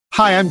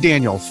Hi, I'm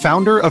Daniel,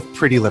 founder of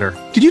Pretty Litter.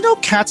 Did you know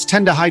cats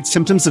tend to hide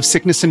symptoms of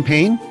sickness and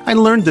pain? I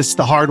learned this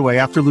the hard way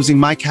after losing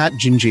my cat,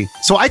 Gingy.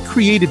 So I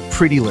created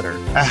Pretty Litter,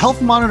 a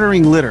health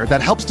monitoring litter that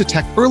helps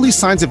detect early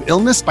signs of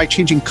illness by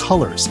changing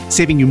colors,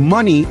 saving you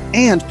money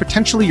and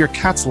potentially your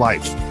cat's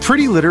life.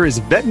 Pretty Litter is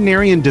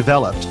veterinarian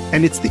developed,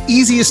 and it's the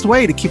easiest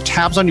way to keep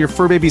tabs on your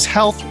fur baby's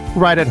health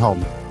right at home.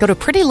 Go to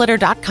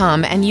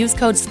prettylitter.com and use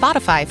code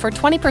SPOTIFY for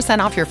 20%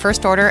 off your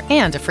first order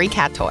and a free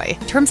cat toy.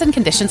 Terms and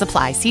conditions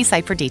apply. See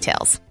site for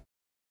details.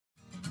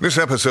 This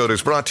episode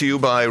is brought to you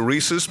by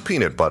Reese's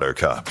Peanut Butter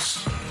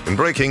Cups. In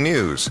breaking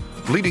news,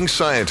 leading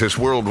scientists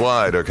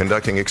worldwide are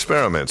conducting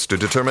experiments to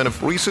determine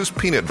if Reese's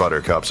Peanut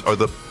Butter Cups are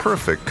the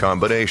perfect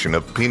combination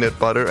of peanut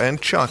butter and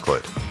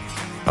chocolate.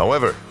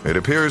 However, it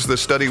appears the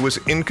study was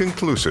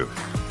inconclusive,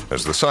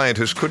 as the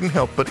scientists couldn't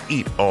help but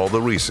eat all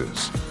the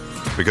Reese's.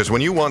 Because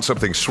when you want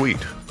something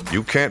sweet,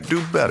 you can't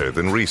do better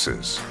than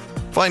Reese's.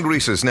 Find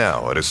Reese's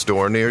now at a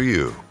store near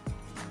you.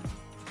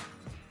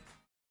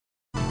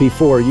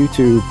 Before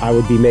YouTube, I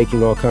would be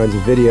making all kinds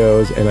of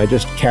videos, and I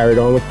just carried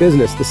on with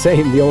business the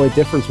same. The only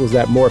difference was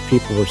that more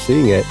people were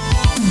seeing it.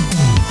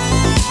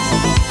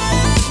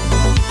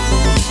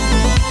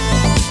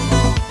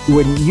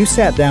 When you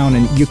sat down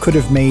and you could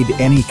have made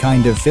any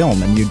kind of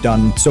film, and you'd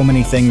done so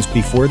many things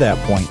before that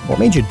point, what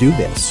made you do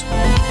this?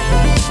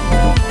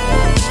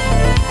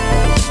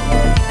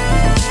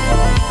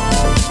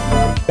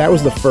 That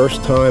was the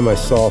first time I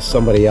saw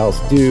somebody else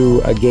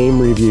do a game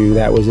review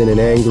that was in an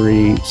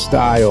angry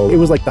style. It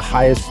was like the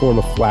highest form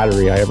of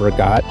flattery I ever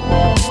got.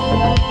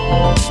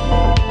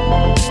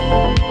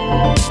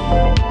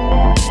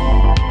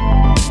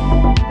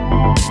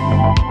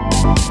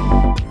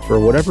 For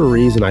whatever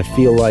reason, I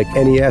feel like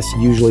NES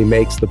usually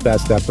makes the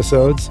best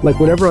episodes. Like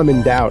whenever I'm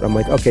in doubt, I'm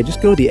like, okay,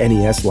 just go to the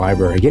NES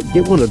library.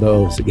 Get one of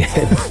those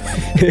again.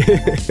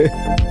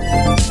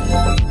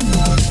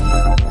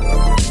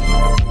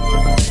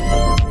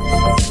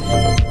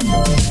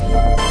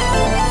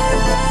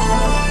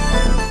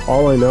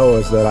 All I know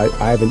is that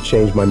I haven't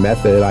changed my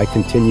method. I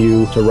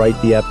continue to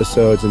write the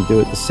episodes and do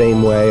it the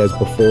same way as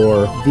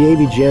before. The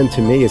AVGN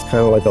to me is kind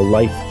of like a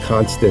life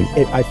constant.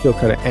 I feel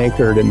kind of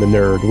anchored in the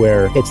nerd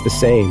where it's the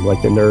same,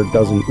 like the nerd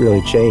doesn't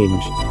really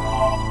change.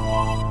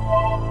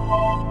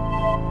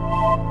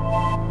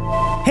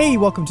 Hey,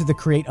 welcome to the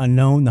Create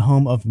Unknown, the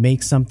home of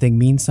Make Something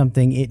Mean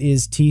Something. It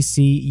is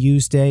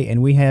TCU's Day,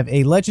 and we have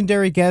a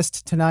legendary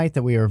guest tonight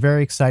that we are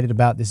very excited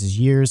about. This is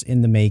years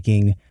in the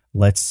making.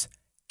 Let's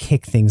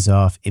kick things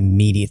off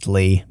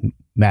immediately.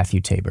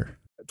 Matthew Tabor.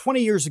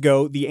 20 years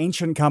ago, the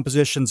ancient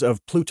compositions of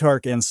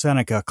Plutarch and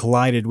Seneca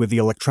collided with the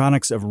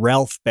electronics of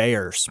Ralph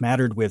Baer,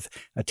 smattered with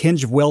a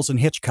tinge of Wells and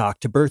Hitchcock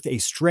to birth a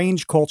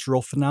strange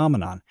cultural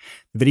phenomenon,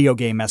 the video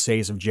game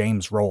essays of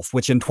James Rolfe,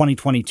 which in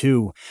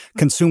 2022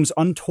 consumes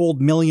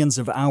untold millions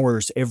of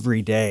hours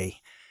every day.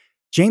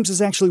 James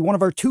is actually one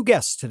of our two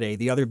guests today,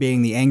 the other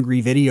being the angry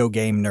video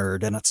game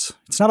nerd, and it's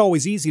not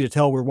always easy to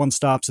tell where one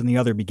stops and the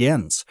other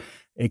begins.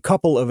 A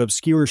couple of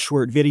obscure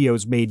short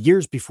videos made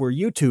years before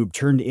YouTube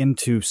turned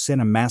into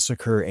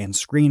Cinemassacre and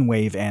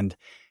Screenwave, and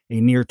a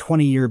near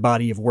 20-year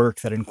body of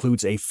work that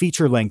includes a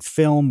feature-length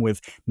film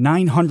with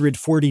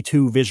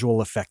 942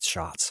 visual effects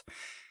shots.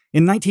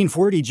 In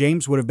 1940,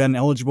 James would have been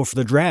eligible for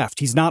the draft.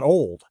 He's not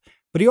old,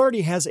 but he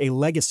already has a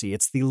legacy.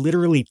 It's the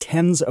literally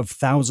tens of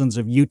thousands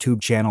of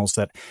YouTube channels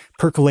that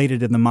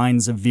percolated in the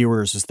minds of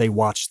viewers as they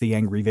watched the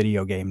angry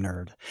video game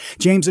nerd.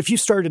 James, if you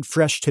started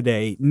fresh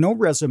today, no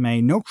resume,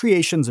 no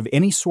creations of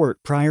any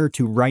sort prior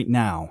to right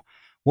now,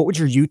 what would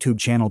your YouTube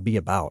channel be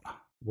about?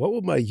 What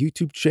would my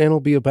YouTube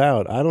channel be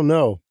about? I don't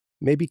know.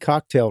 Maybe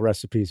cocktail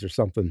recipes or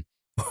something.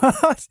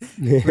 What?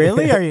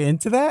 Really? Are you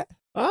into that?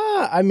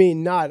 I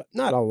mean, not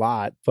a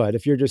lot, but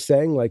if you're just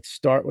saying like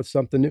start with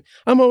something new,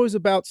 I'm always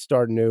about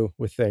starting new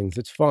with things.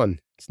 It's fun.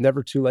 It's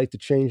never too late to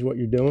change what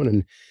you're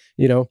doing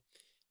and,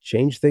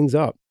 change things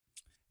up.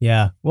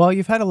 Yeah. Well,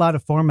 you've had a lot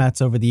of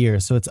formats over the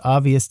years, so it's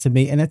obvious to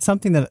me, and it's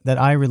something that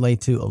I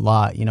relate to a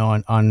lot.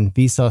 On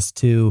Vsauce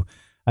 2,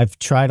 I've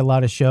tried a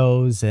lot of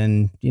shows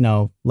and,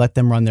 let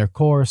them run their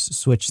course,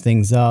 switch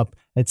things up.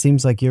 It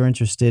seems like you're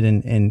interested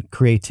in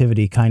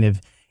creativity kind of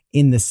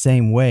in the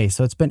same way.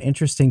 So it's been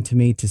interesting to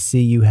me to see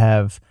you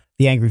have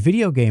the angry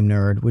video game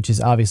nerd, which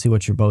is obviously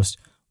what you're most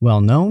well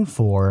known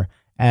for,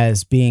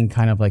 as being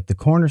kind of like the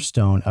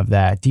cornerstone of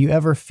that. Do you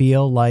ever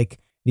feel like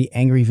the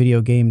angry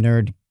video game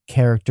nerd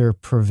character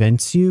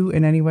prevents you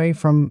in any way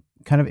from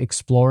kind of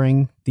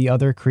exploring the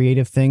other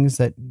creative things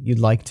that you'd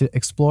like to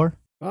explore?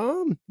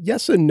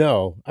 Yes and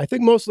no. I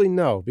think mostly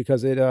no,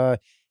 because it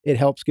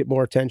helps get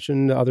more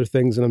attention to other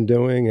things that I'm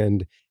doing,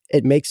 and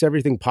it makes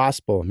everything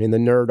possible. I mean, the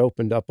nerd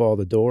opened up all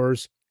the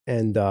doors,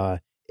 and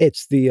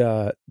it's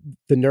the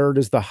nerd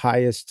is the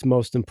highest,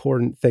 most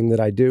important thing that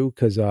I do,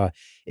 because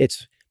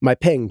it's my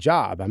paying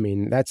job. I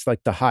mean, that's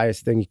like the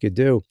highest thing you could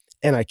do,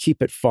 and I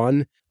keep it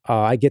fun.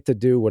 I get to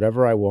do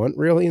whatever I want,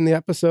 really, in the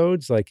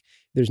episodes. Like,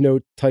 there's no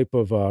type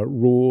of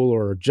rule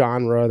or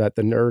genre that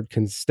the nerd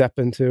can step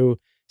into.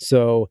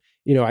 So,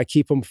 I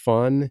keep them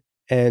fun,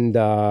 and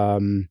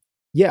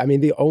yeah, I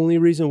mean, the only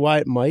reason why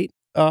it might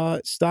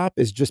stop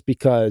is just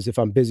because if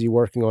I'm busy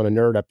working on a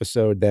nerd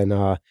episode,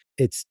 then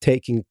it's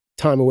taking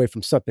time away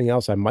from something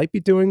else I might be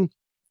doing.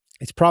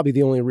 It's probably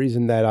the only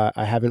reason that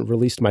I haven't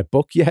released my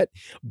book yet.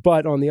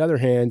 But on the other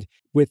hand,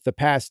 with the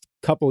past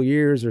couple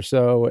years or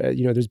so,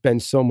 there's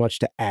been so much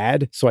to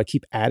add. So I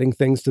keep adding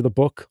things to the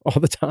book all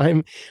the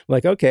time.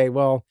 Like, okay,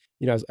 well,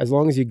 as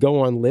long as you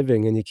go on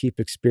living and you keep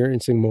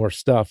experiencing more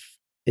stuff,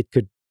 it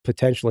could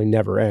potentially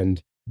never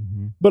end.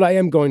 Mm-hmm. But I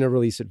am going to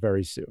release it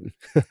very soon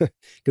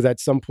because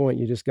at some point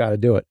you just got to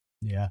do it.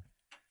 Yeah.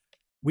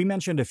 We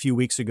mentioned a few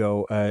weeks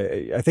ago,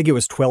 I think it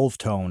was 12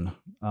 Tone,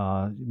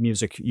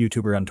 music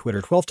YouTuber on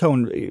Twitter. 12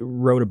 Tone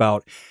wrote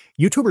about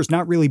YouTubers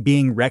not really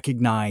being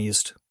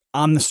recognized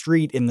on the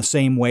street in the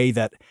same way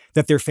that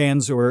their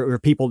fans or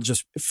people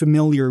just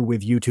familiar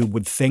with YouTube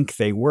would think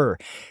they were.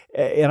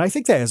 And I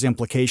think that has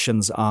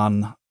implications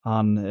on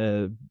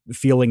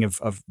feeling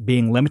of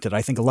being limited.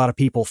 I think a lot of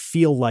people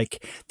feel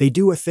like they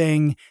do a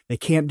thing, they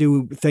can't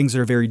do things that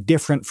are very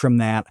different from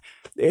that.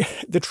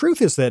 The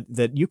truth is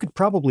that you could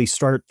probably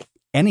start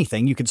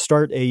anything. You could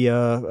start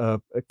a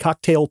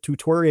cocktail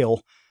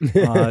tutorial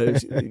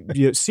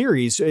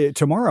series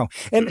tomorrow,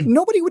 and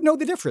nobody would know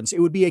the difference. It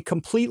would be a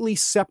completely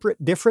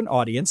separate, different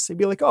audience. They'd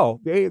be like, "Oh,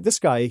 hey, this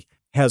guy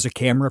has a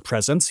camera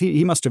presence.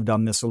 He must have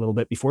done this a little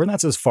bit before," and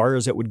that's as far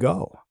as it would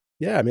go.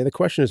 Yeah, I mean, the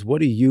question is, what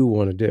do you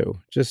want to do?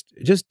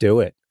 Just do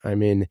it. I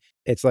mean,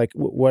 it's like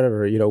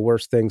whatever,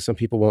 worst thing, some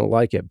people won't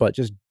like it, but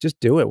just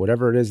do it.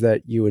 Whatever it is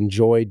that you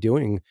enjoy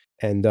doing,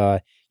 and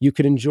you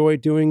could enjoy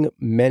doing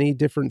many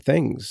different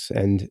things,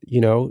 and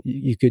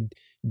you could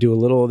do a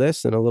little of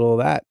this and a little of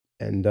that,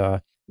 and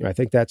I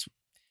think that's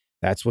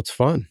what's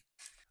fun.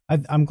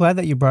 I'm glad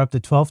that you brought up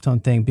the 12 Tone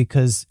thing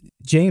because,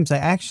 James, I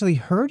actually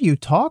heard you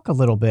talk a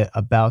little bit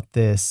about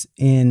this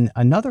in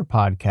another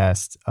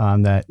podcast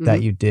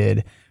that you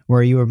did,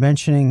 where you were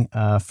mentioning,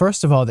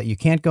 first of all, that you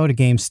can't go to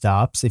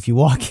GameStops. If you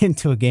walk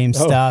into a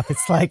GameStop,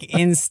 it's like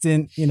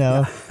instant,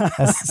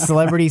 a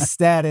celebrity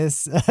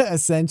status,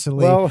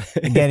 essentially,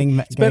 getting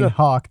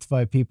hawked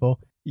by people.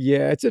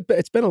 Yeah,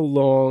 it's been a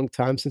long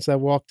time since I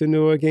walked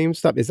into a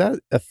GameStop. Is that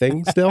a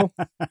thing still?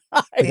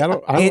 I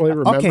don't really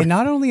remember. Okay,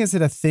 not only is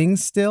it a thing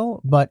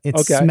still, but it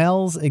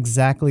smells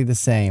exactly the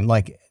same.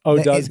 Like,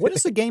 what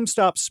does a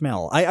GameStop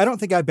smell? I don't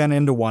think I've been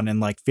into one in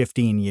like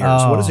 15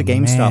 years. What does a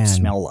GameStop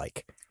smell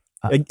like?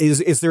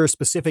 Is there a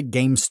specific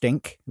game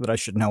stink that I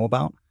should know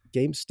about?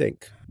 Game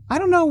stink. I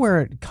don't know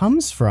where it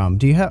comes from.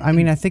 Do you have? I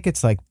mean, I think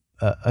it's like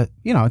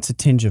it's a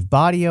tinge of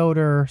body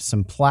odor,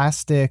 some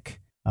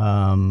plastic.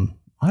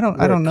 I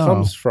don't know.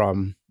 Comes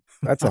from.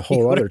 That's a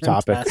whole other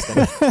topic.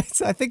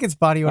 I think it's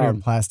body odor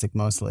and plastic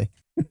mostly.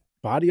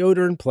 Body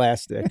odor and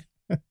plastic.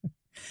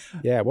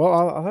 Yeah, well,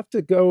 I'll have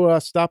to go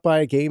stop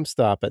by a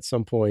GameStop at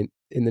some point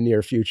in the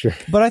near future.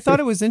 But I thought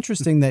it was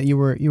interesting that you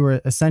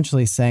were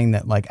essentially saying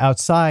that, like,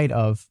 outside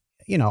of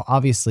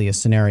obviously a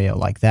scenario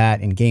like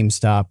that in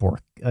GameStop or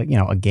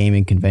a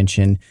gaming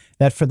convention,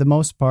 that for the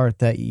most part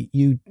that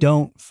you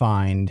don't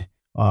find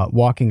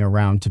walking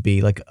around to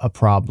be like a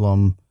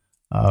problem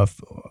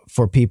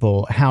for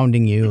people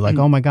hounding you, like,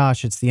 oh my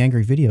gosh, it's the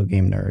angry video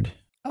game nerd.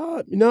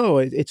 No,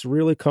 it's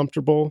really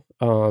comfortable.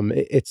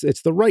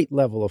 It's the right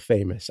level of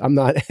famous. I'm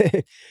not.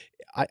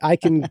 I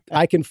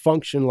can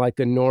function like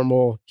a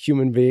normal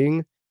human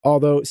being,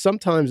 although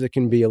sometimes it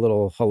can be a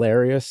little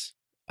hilarious.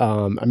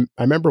 I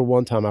remember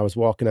one time I was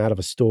walking out of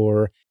a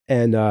store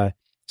and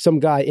some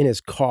guy in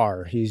his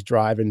car, he's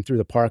driving through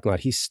the parking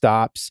lot. He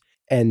stops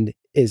and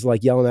is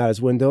like yelling out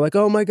his window, like,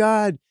 "Oh my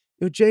God,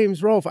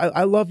 James Rolfe,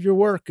 I love your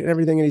work and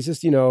everything." And he's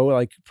just,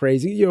 like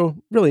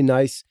praising, really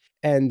nice.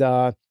 And,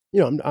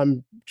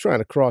 I'm trying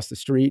to cross the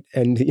street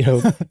and,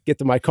 get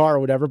to my car or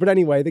whatever. But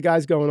anyway, the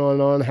guy's going on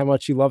and on how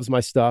much he loves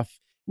my stuff.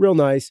 Real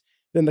nice.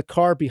 Then the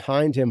car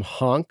behind him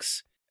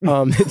honks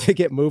to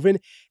get moving.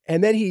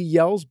 And then he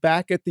yells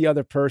back at the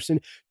other person,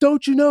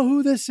 "Don't you know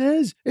who this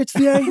is? It's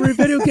the angry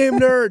video game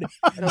nerd."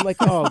 And I'm like,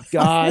 oh,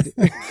 God.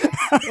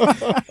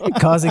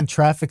 Causing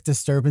traffic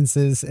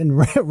disturbances and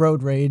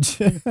road rage.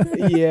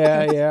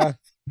 Yeah.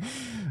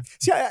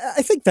 See,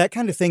 I think that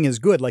kind of thing is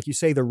good. Like you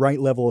say, the right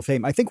level of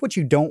fame. I think what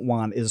you don't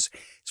want is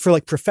for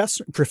like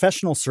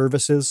professional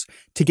services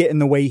to get in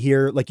the way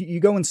here. Like you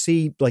go and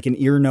see like an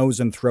ear, nose,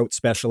 and throat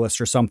specialist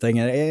or something.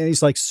 And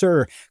he's like,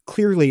 "Sir,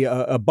 clearly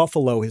a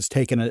buffalo has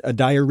taken a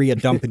diarrhea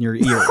dump in your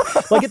ear."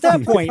 Like at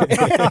that point,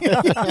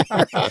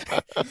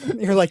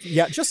 you're like,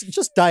 yeah,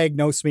 just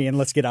diagnose me and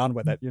let's get on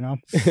with it,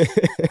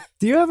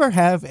 Do you ever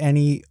have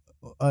any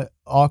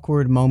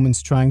awkward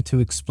moments trying to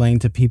explain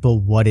to people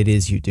what it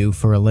is you do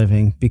for a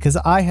living? Because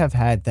I have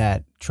had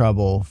that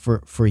trouble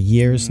for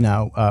years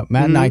now.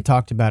 Matt and I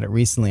talked about it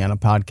recently on a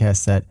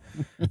podcast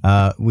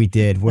that we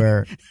did,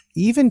 where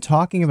even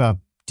talking about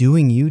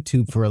doing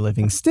YouTube for a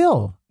living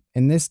still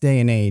in this day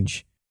and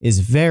age is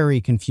very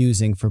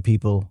confusing for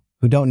people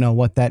who don't know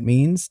what that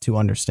means to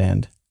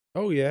understand.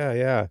 Oh,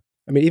 yeah.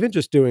 I mean, even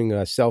just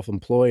doing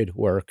self-employed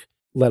work,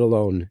 let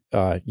alone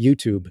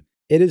YouTube,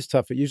 it is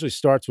tough. It usually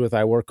starts with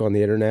I work on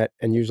the internet,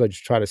 and usually I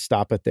just try to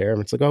stop it there.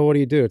 And it's like, "Oh, what do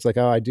you do?" It's like,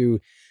 "Oh, I do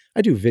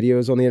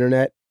videos on the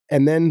internet."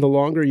 And then the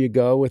longer you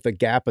go with a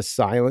gap of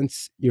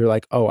silence, you're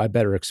like, oh, I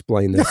better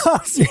explain this.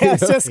 Yeah, I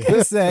was just going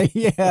to say,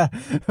 yeah.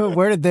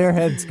 Where did their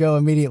heads go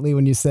immediately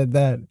when you said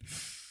that?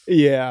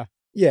 Yeah.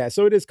 Yeah.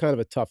 So it is kind of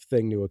a tough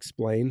thing to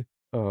explain.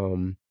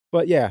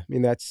 But yeah, I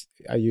mean,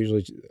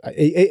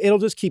 it'll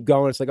just keep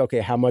going. It's like, okay,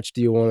 how much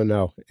do you want to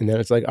know? And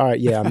then it's like, all right,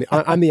 yeah,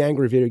 I'm the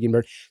angry video game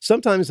nerd.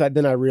 Sometimes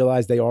then I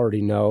realize they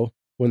already know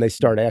when they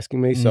start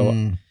asking me.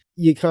 So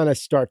you kind of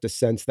start to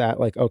sense that,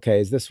 like, okay,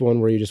 is this one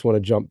where you just want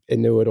to jump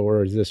into it,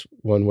 or is this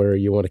one where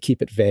you want to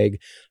keep it vague?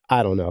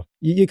 I don't know.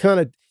 You kind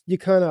of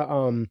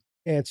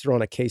answer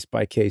on a case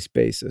by case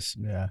basis.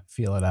 Yeah,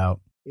 feel it out.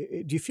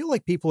 Do you feel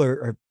like people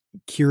are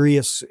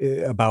curious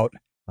about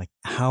like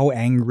how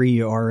angry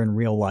you are in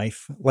real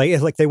life?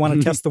 Like they want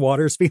to test the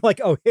waters, be like,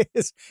 oh,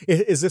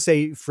 is this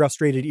a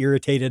frustrated,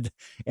 irritated,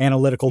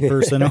 analytical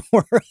person,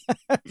 or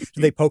do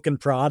they poke and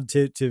prod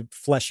to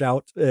flesh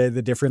out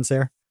the difference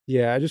there?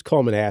 Yeah, I just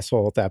call him an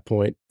asshole at that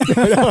point. I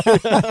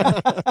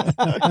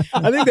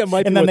think that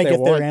might be and then what they get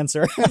want. Their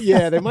answer.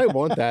 Yeah, they might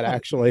want that,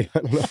 actually. I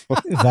don't know.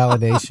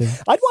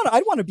 Validation. I'd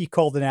want to be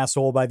called an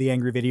asshole by the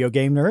angry video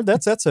game nerd.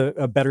 That's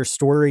a better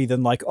story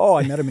than like, oh,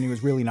 I met him and he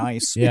was really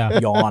nice. Yeah.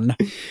 Yawn.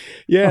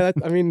 Yeah,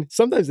 I mean,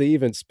 sometimes they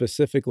even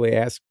specifically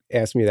ask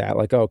me that,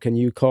 like, oh, can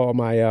you call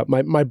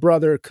my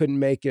brother couldn't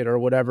make it or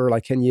whatever?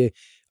 Like, can you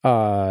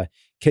call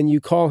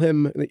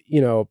him,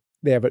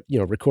 they have it,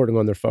 recording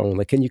on their phone.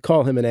 Like, can you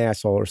call him an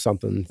asshole or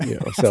something?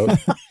 So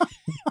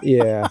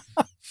yeah.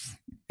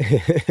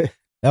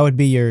 That would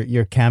be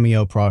your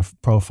Cameo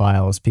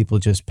profile, is people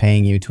just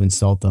paying you to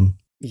insult them.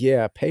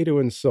 Yeah, pay to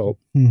insult.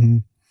 Mm-hmm.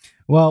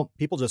 Well,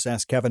 people just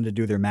ask Kevin to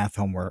do their math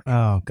homework.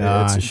 Oh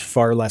gosh, it's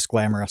far less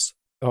glamorous.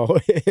 Oh,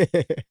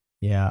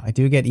 yeah. I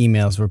do get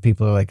emails where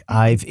people are like,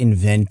 "I've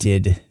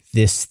invented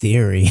this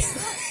theory,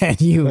 and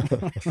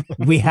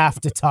we have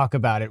to talk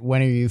about it.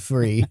 When are you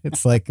free?"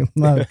 It's like,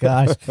 oh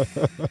gosh,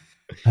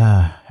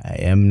 I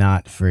am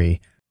not free.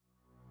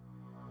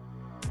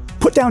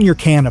 Put down your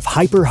can of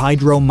Hyper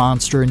Hydro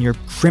Monster and your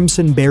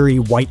Crimson Berry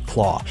White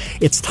Claw.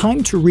 It's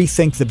time to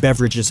rethink the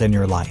beverages in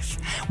your life.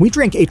 We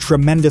drink a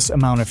tremendous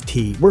amount of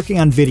tea, working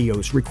on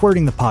videos,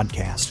 recording the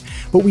podcast,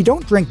 but we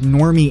don't drink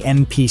normie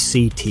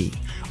NPC tea.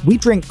 We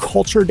drink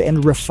cultured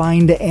and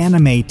refined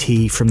anime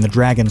tea from the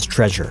Dragon's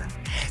Treasure.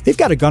 They've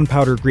got a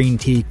gunpowder green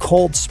tea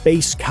called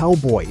Space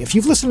Cowboy. If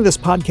you've listened to this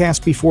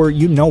podcast before,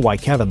 you know why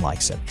Kevin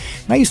likes it.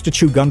 And I used to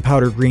chew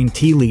gunpowder green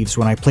tea leaves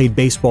when I played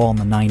baseball in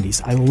the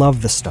 90s. I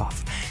love the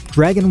stuff.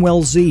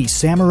 Dragonwell Z,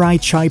 Samurai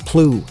Chai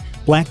Plu,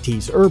 black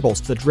teas,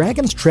 herbals. The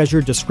Dragon's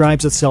Treasure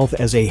describes itself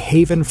as a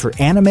haven for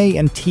anime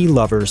and tea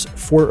lovers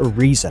for a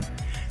reason.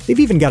 They've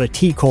even got a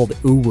tea called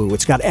Uwu.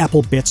 It's got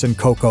apple bits and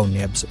cocoa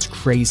nibs. It's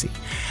crazy.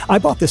 I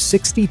bought the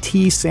 60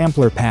 tea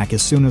sampler pack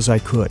as soon as I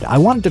could. I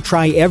wanted to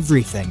try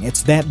everything.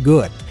 It's that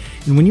good.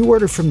 And when you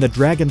order from the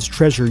Dragon's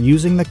Treasure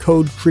using the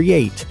code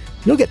CREATE,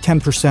 you'll get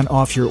 10%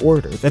 off your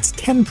order. That's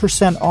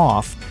 10%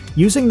 off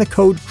using the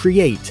code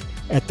CREATE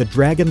at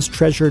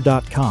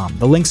thedragonstreasure.com.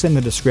 The link's in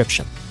the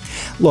description.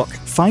 Look,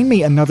 find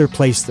me another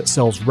place that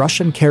sells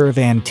Russian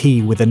caravan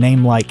tea with a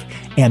name like,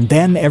 "And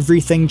then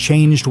everything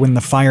changed when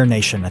the Fire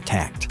Nation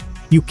attacked."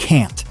 You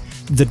can't.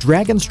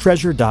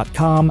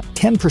 Thedragonstreasure.com,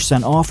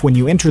 10% off when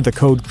you enter the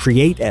code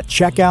CREATE at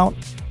checkout.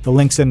 The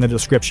link's in the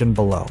description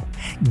below.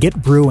 Get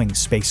brewing,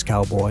 Space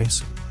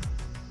Cowboys.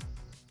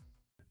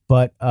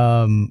 But,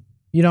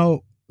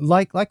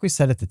 like we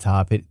said at the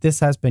top, this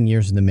has been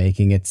years in the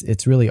making.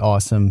 It's really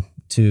awesome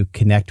to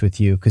connect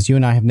with you, because you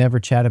and I have never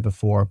chatted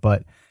before,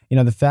 but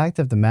the fact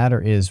of the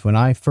matter is, when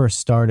I first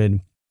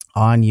started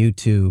on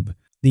YouTube,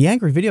 the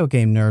Angry Video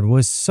Game Nerd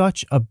was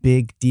such a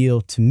big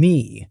deal to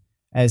me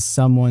as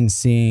someone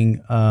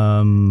seeing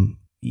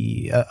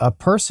a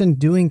person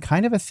doing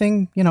kind of a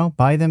thing,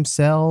 by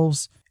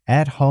themselves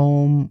at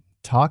home,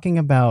 talking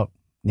about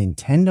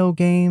Nintendo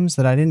games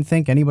that I didn't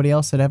think anybody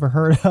else had ever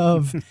heard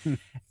of.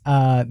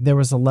 There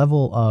was a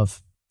level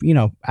of,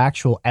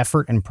 actual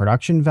effort and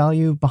production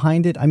value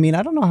behind it. I mean,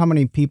 I don't know how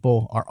many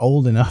people are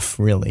old enough,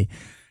 really,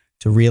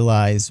 to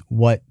realize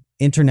what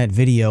internet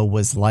video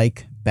was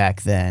like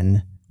back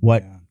then,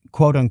 what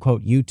quote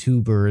unquote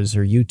YouTubers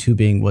or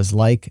YouTubing was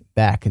like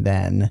back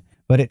then.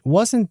 But it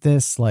wasn't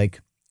this like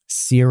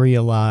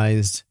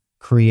serialized,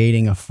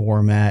 creating a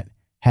format,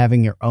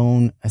 having your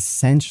own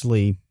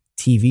essentially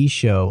TV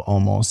show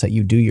almost that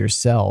you do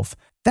yourself.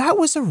 That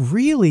was a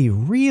really,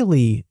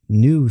 really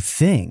new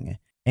thing.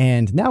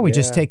 And now we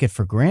just take it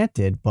for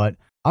granted. But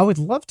I would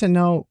love to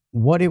know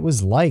what it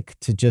was like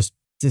to just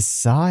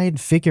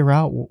figure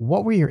out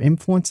what were your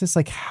influences.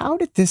 Like, how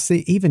did this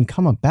even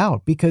come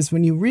about? Because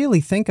when you really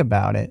think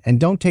about it and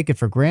don't take it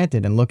for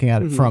granted and looking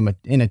at it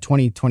in a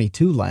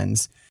 2022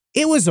 lens,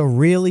 it was a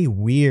really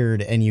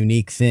weird and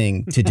unique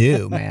thing to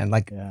do, man.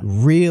 Like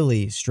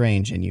really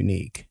strange and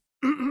unique.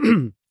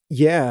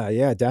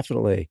 Yeah,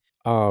 definitely.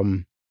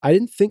 I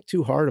didn't think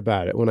too hard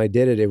about it. When I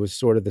did it, it was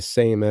sort of the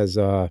same as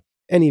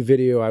any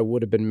video I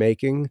would have been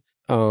making.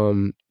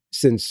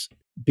 Since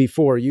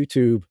before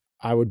YouTube,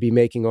 I would be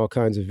making all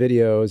kinds of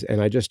videos,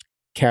 and I just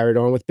carried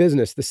on with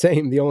business the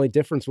same. The only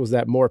difference was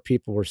that more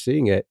people were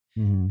seeing it.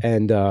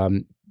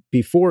 And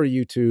before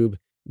YouTube,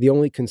 the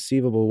only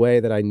conceivable way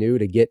that I knew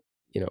to get,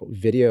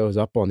 videos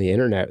up on the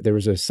internet, there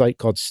was a site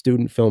called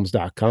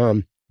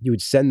studentfilms.com. You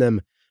would send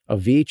them a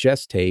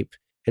VHS tape,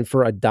 and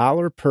for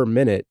 $1 per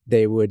minute,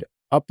 they would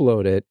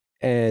upload it.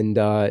 And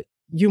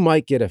you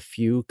might get a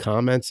few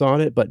comments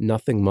on it, but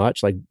nothing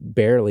much, like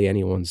barely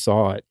anyone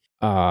saw it.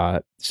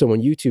 So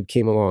when YouTube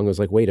came along, it was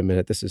like, wait a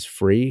minute, this is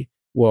free.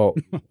 Well,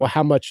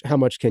 how much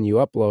can you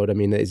upload? I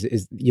mean,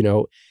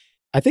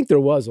 I think there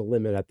was a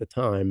limit at the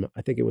time.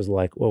 I think it was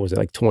like, what was it,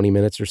 like 20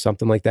 minutes or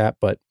something like that?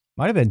 But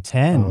might have been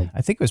 10.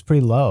 I think it was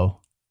pretty low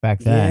back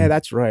then. Yeah,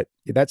 that's right.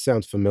 Yeah, that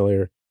sounds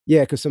familiar.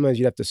 Yeah, because sometimes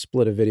you'd have to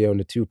split a video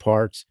into 2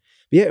 parts.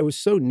 But yeah, it was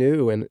so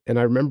new. And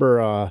I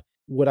remember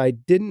what I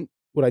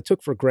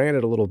took for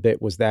granted a little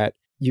bit was that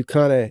you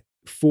kind of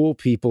fool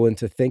people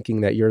into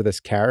thinking that you're this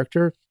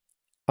character.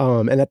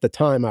 And at the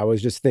time, I was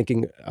just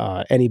thinking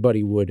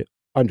anybody would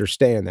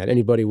understand that.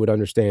 Anybody would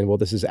understand, well,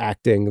 this is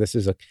acting. This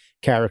is a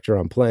character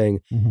I'm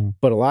playing.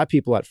 But a lot of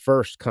people at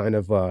first kind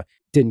of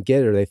didn't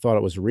get it, or they thought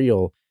it was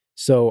real.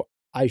 So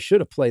I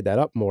should have played that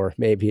up more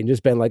maybe and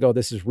just been like, oh,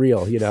 this is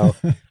real,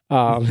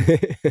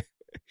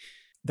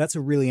 That's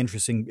a really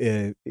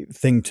interesting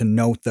thing to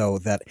note, though,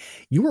 that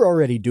you were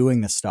already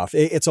doing this stuff.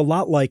 It's a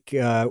lot like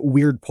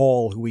Weird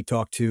Paul, who we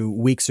talked to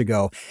weeks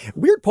ago.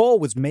 Weird Paul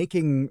was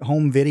making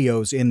home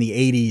videos in the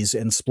 80s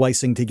and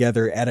splicing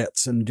together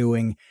edits and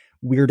doing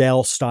Weird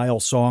Al style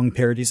song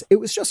parodies. It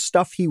was just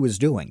stuff he was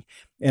doing.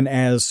 And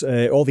as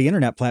all the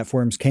internet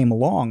platforms came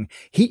along,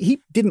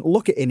 he didn't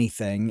look at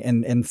anything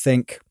and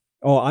think,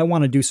 oh, I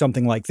want to do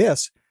something like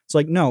this. It's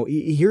like, no,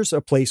 here's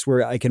a place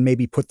where I can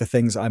maybe put the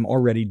things I'm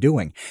already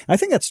doing. And I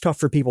think that's tough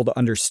for people to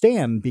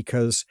understand,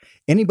 because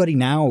anybody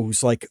now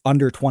who's like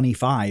under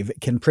 25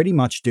 can pretty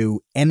much do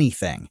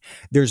anything.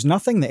 There's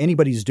nothing that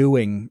anybody's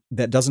doing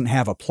that doesn't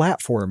have a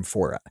platform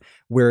for it.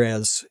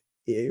 Whereas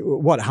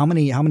how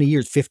many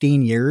years,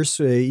 15 years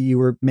you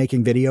were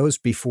making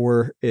videos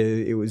before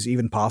it was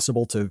even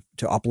possible to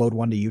upload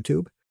one to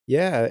YouTube?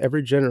 Yeah,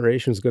 every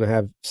generation is going to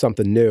have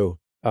something new.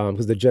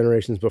 Because the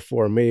generations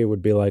before me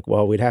would be like,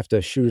 well, we'd have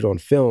to shoot it on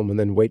film and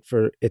then wait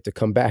for it to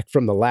come back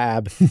from the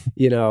lab,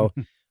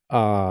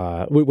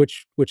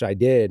 which I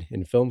did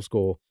in film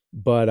school.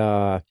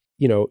 But,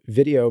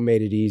 video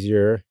made it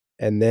easier.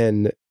 And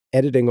then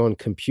editing on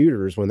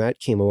computers, when that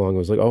came along, it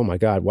was like, oh my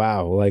God,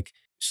 wow. Like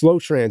slow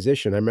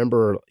transition. I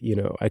remember,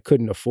 I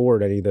couldn't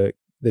afford any of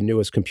the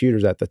newest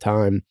computers at the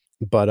time,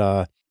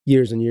 but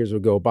years and years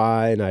would go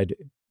by and I'd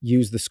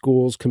use the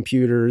school's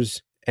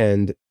computers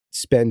and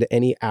spend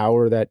any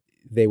hour that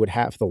they would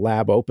have the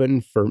lab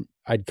open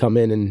I'd come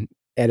in and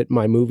edit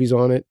my movies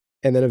on it.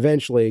 And then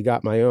eventually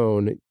got my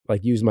own,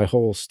 like used my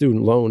whole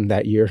student loan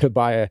that year to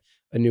buy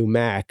a new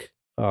Mac.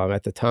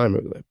 At the time,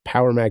 it was a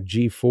Power Mac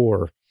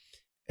G4,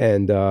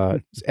 and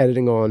was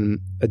editing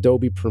on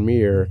Adobe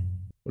Premiere.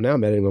 Well, now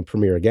I'm editing on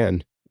Premiere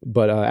again,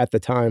 but at the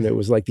time it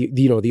was like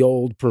the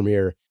old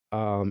Premiere.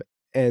 And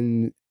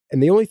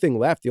the only thing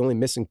left, the only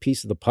missing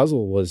piece of the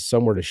puzzle was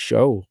somewhere to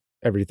show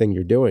everything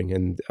you're doing.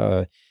 And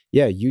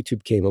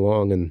YouTube came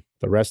along and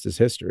the rest is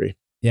history.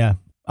 Yeah.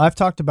 I've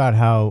talked about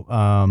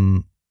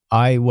how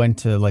I went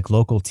to like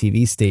local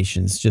TV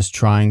stations just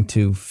trying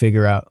to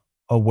figure out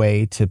a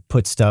way to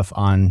put stuff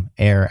on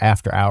air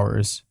after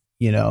hours.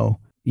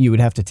 You would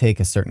have to take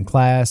a certain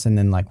class and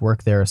then like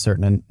work there a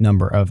certain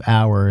number of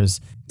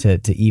hours to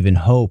even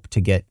hope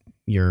to get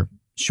your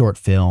short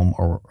film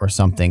or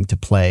something to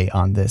play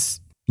on this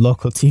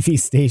local TV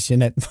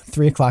station at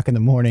 3:00 in the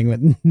morning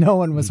when no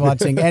one was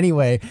watching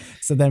anyway.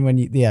 So then when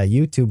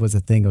YouTube was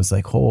a thing, it was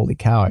like, holy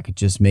cow, I could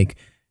just make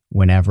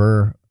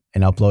whenever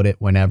and upload it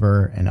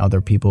whenever, and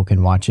other people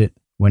can watch it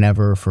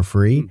whenever for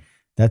free.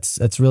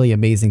 That's really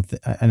amazing.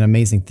 An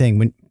amazing thing.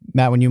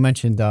 When you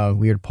mentioned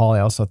Weird Paul,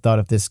 I also thought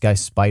of this guy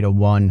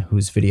Spider1,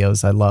 whose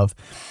videos I love.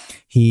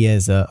 He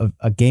is a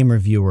game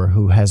reviewer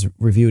who has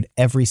reviewed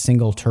every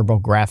single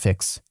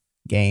TurboGrafx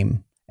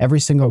game. Every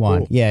single one.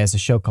 Cool. Yeah, it's a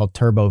show called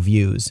Turbo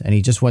Views, and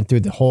he just went through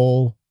the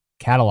whole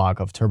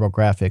catalog of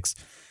TurboGrafx.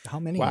 How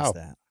many is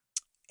that?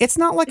 It's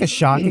not like a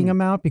shocking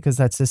amount because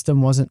that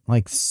system wasn't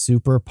like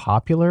super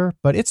popular,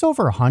 but it's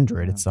over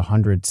 100. It's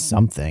 100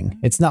 something.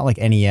 It's not like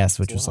NES,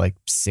 which was like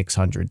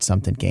 600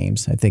 something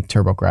games. I think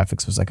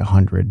TurboGrafx was like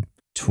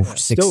 116.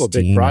 Still a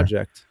big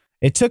project.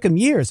 It took him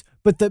years,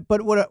 but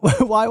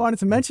why I wanted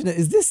to mention it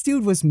is this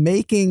dude was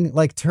making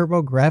like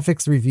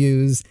TurboGrafx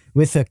reviews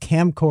with a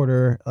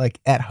camcorder like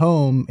at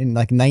home in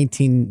like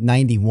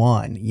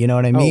 1991. You know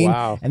what I mean? Oh,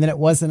 wow. And then it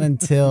wasn't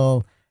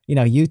until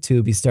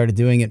YouTube he started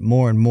doing it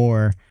more and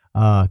more,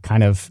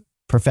 kind of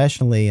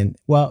professionally, and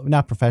well,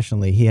 not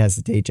professionally. He has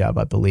a day job,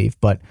 I believe,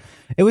 but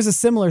it was a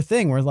similar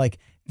thing where like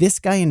this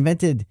guy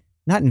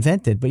not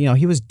invented, but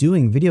he was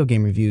doing video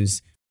game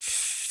reviews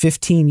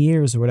 15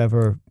 years or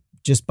whatever,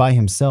 just by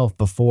himself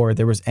before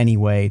there was any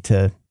way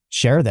to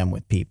share them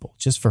with people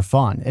just for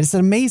fun. It's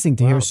amazing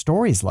to hear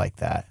stories like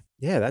that.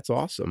 Yeah, that's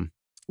awesome.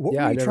 What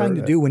were you trying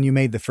to do when you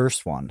made the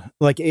first one?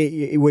 Like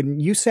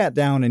when you sat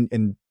down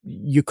and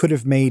you could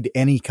have made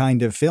any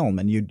kind of film,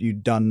 and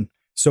you'd done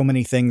so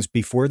many things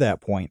before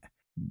that point.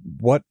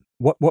 What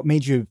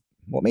made you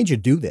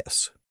do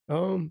this?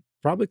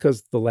 Probably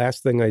because the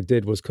last thing I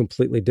did was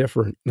completely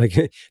different. Like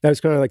that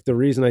was kind of like the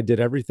reason I did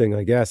everything,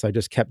 I guess. I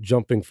just kept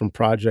jumping from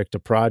project to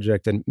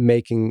project and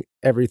making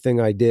everything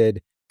I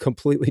did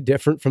completely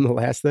different from the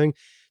last thing.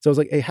 So I was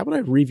like, hey, how about I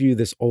review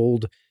this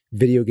old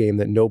video game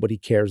that nobody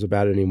cares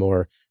about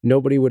anymore?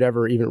 Nobody would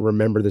ever even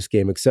remember this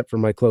game except for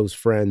my close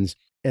friends.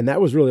 And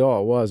that was really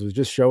all it was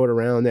just show it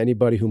around to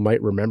anybody who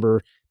might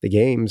remember the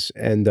games,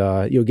 and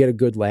you'll get a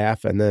good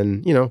laugh and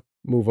then,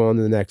 move on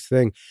to the next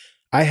thing.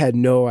 I had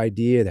no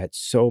idea that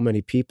so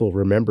many people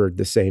remembered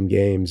the same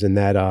games, and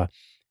that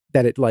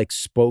it like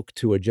spoke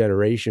to a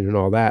generation and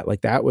all that.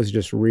 Like that was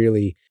just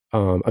really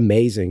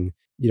amazing,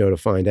 to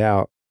find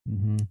out.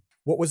 Mm-hmm.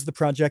 What was the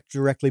project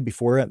directly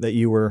before it that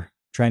you were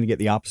trying to get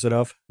the opposite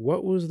of?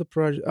 What was the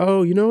project?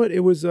 Oh, you know what?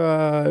 It was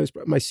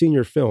my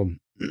senior film.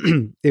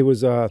 It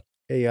was a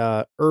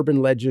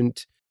urban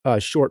legend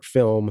short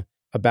film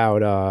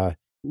about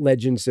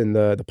legends in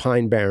the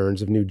Pine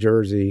Barrens of New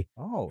Jersey.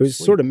 Oh, it was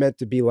sweet. sort of meant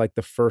to be like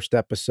the first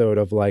episode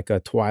of like a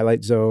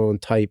Twilight Zone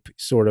type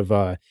sort of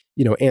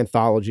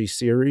anthology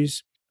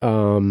series.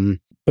 But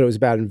it was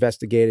about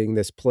investigating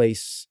this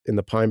place in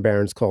the Pine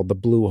Barrens called the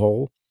Blue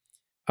Hole.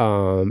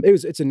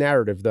 It's a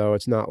narrative though.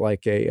 It's not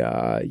like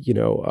a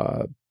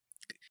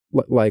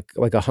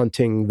like a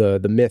hunting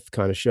the myth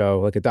kind of show,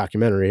 like a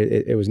documentary.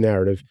 It was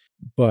narrative,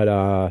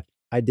 but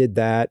I did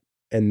that,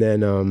 and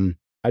then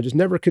I just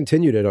never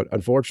continued it,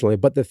 unfortunately.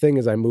 But the thing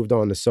is, I moved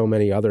on to so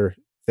many other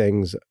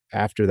things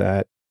after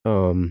that.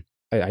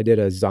 I did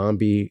a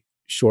zombie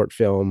short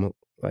film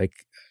like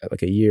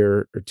a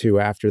year or two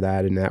after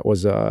that, and that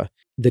was The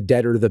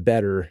Deader the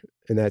Better,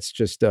 and that's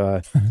just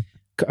a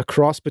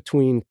cross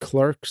between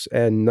Clerks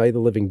and Night of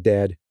the Living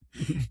Dead.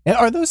 And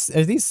are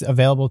these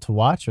available to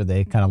watch, or are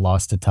they kind of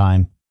lost to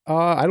time?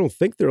 I don't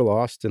think they're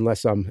lost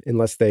unless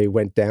they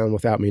went down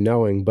without me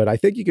knowing. But I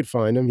think you could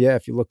find them. Yeah,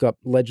 if you look up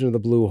Legend of the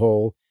Blue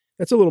Hole,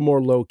 that's a little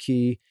more low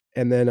key.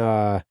 And then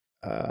The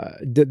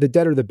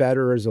Deader the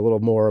Better is a little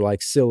more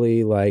like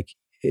silly, like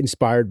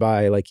inspired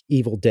by like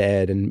Evil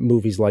Dead and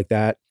movies like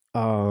that.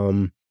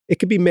 It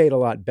could be made a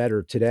lot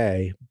better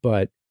today,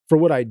 but for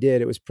what I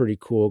did, it was pretty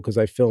cool because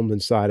I filmed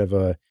inside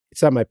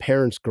my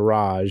parents'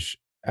 garage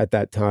at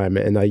that time,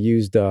 and I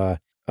used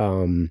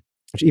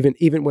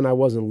even when I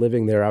wasn't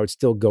living there, I would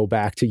still go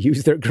back to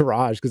use their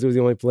garage because it was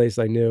the only place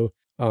I knew.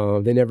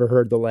 They never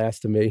heard the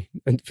last of me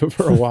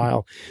for a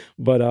while,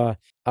 but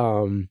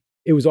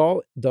it was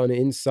all done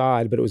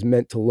inside, but it was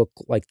meant to look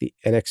like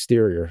an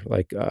exterior.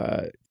 Like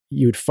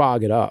you'd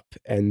fog it up,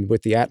 and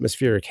with the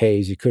atmospheric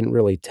haze, you couldn't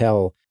really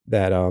tell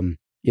that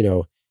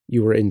you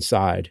were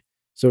inside.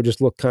 So it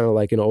just looked kind of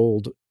like an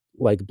old,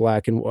 like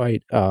black and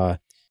white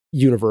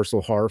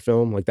Universal horror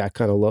film, like that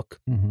kind of look.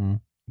 Mm-hmm.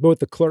 But with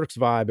the Clerks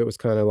vibe, it was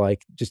kind of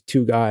like just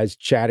two guys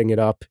chatting it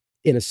up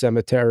in a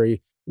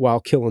cemetery while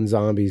killing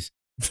zombies.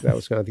 That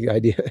was kind of the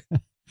idea.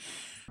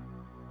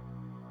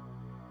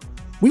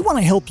 We want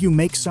to help you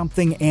make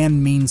something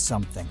and mean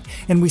something.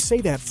 And we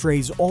say that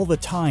phrase all the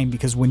time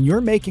because when you're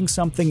making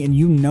something and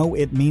you know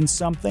it means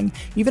something,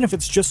 even if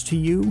it's just to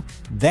you,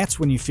 that's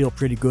when you feel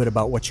pretty good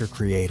about what you're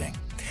creating.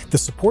 The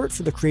support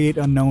for the Create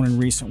Unknown in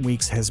recent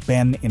weeks has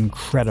been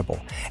incredible.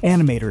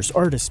 Animators,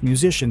 artists,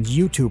 musicians,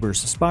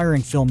 YouTubers,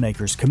 aspiring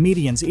filmmakers,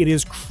 comedians, it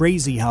is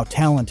crazy how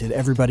talented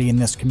everybody in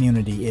this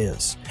community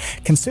is.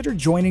 Consider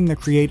joining the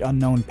Create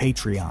Unknown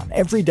Patreon.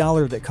 Every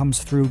dollar that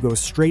comes through goes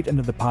straight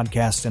into the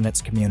podcast and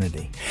its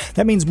community.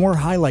 That means more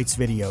highlights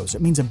videos.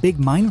 It means a big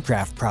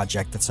Minecraft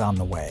project that's on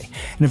the way.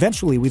 And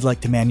eventually we'd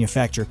like to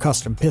manufacture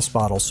custom piss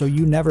bottles so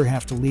you never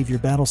have to leave your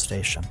battle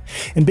station.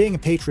 And being a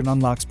patron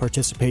unlocks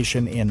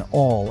participation in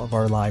all of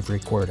our live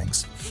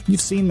recordings. You've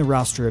seen the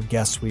roster of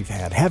guests we've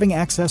had. Having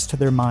access to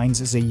their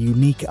minds is a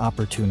unique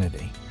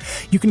opportunity.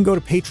 You can go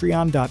to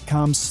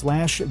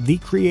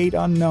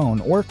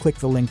patreon.com/thecreateunknown or click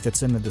the link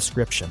that's in the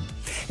description.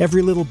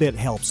 Every little bit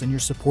helps, and your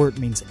support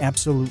means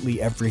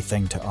absolutely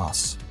everything to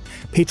us.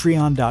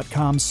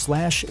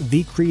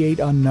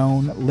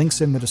 Patreon.com/thecreateunknown,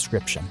 links in the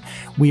description.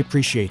 We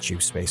appreciate you,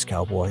 Space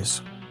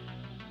Cowboys.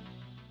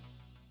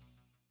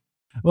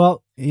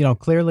 Well,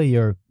 clearly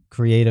your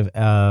creative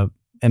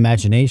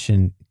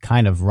imagination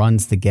kind of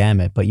runs the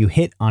gamut, but you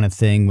hit on a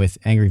thing with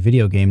Angry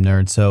Video Game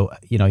Nerd. So,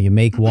 you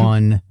make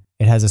one,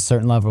 it has a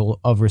certain level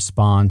of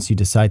response, you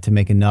decide to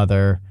make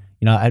another.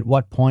 At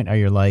what point are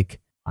you like,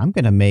 I'm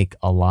going to make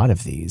a lot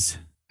of these?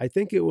 I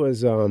think it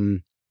was,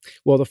 the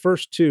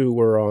first two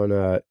were on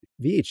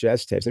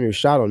VHS tapes. I mean, it was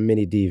shot on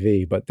mini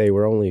DV, but they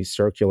were only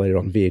circulated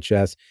on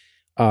VHS.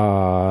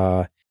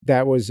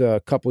 That was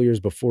a couple years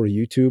before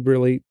YouTube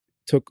really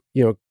took,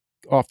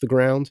 off the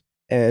ground.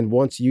 And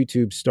once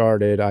YouTube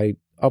started, I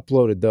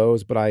uploaded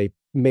those, but I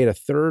made a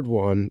third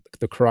one,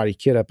 the Karate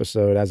Kid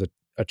episode, as a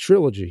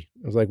trilogy.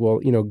 I was like,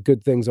 well,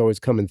 good things always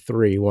come in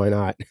three. Why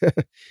not?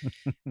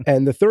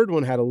 And the third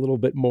one had a little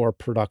bit more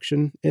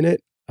production in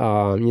it.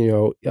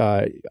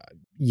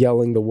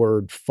 Yelling the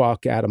word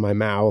fuck out of my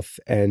mouth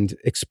and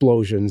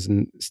explosions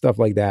and stuff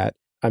like that.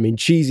 I mean,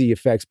 cheesy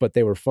effects, but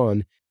they were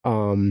fun.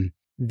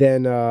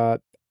 Then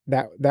that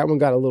one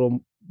got a little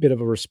bit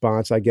of a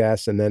response, I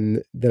guess. And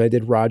then I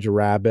did Roger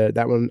Rabbit.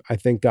 That one I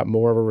think got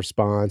more of a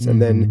response.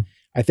 And then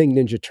I think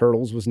Ninja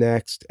Turtles was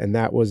next, and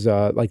that was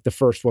like the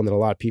first one that a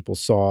lot of people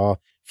saw.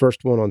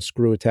 First one on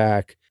Screw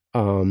Attack.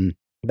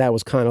 That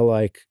was kind of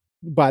like,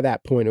 by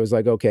that point, it was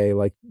like, okay,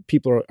 like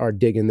people are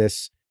digging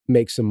this,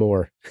 make some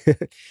more.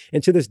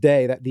 And to this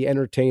day, that the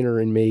entertainer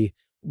in me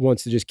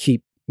wants to just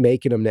keep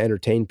making them to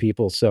entertain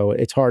people. So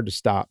it's hard to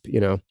stop, you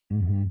know?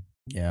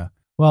 Yeah.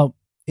 Well,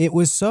 it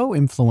was so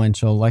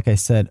influential, like I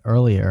said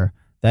earlier,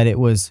 that it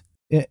was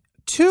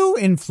too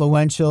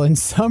influential in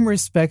some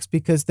respects,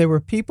 because there were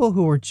people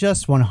who were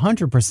just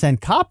 100%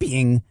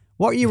 copying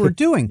what you were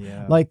doing,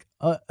 like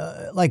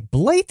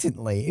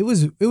blatantly. It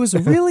was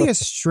really a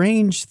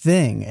strange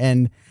thing.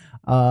 And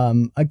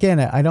again,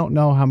 I don't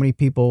know how many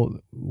people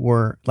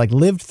were like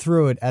lived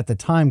through it at the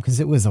time, because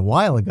it was a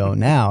while ago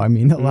now. I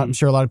mean, I'm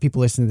sure a lot of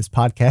people listening to this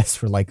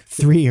podcast were like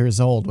 3 years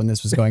old when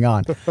this was going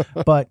on.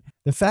 But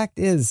the fact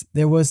is,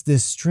 there was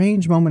this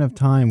strange moment of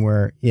time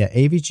where,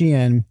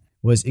 AVGN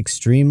was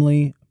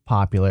extremely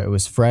popular. It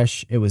was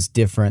fresh. It was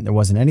different. There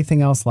wasn't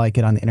anything else like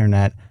it on the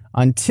internet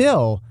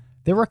until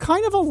there were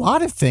kind of a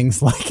lot of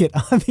things like it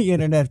on the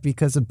internet,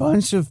 because a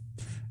bunch of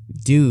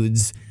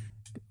dudes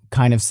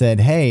kind of said,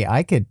 "Hey,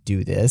 I could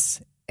do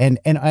this," and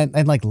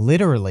like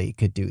literally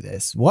could do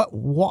this. What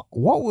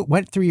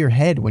went through your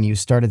head when you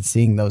started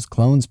seeing those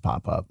clones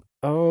pop up?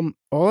 All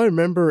I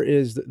remember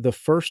is the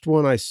first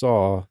one I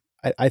saw.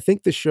 I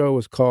think the show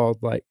was called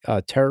like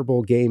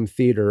Terrible Game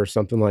Theater or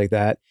something like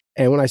that.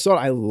 And when I saw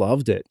it, I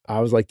loved it. I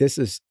was like,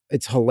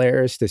 it's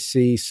hilarious to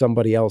see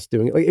somebody else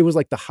doing it. Like, it was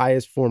like the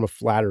highest form of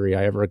flattery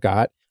I ever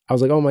got. I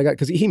was like, oh my God,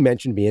 because he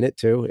mentioned me in it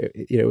too,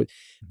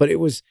 but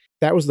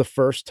that was the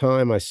first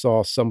time I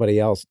saw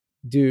somebody else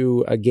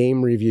do a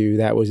game review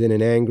that was in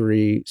an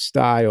angry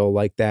style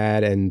like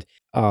that. And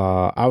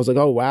I was like,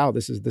 oh wow,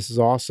 this is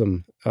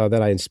awesome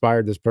that I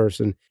inspired this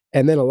person.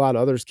 And then a lot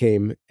of others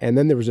came, and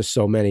then there was just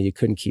so many you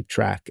couldn't keep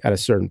track at a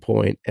certain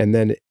point. And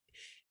then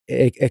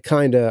it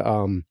kind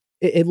of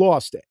it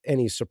lost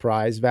any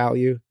surprise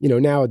value. You know,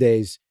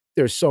 nowadays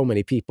there's so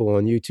many people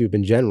on YouTube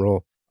in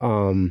general.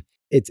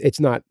 It's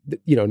not,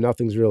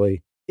 nothing's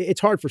really. It's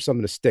hard for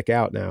something to stick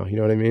out now. You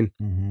know what I mean?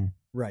 Mm-hmm.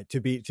 Right.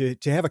 To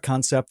have a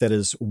concept that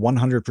is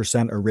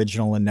 100%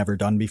 original and never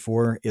done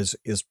before is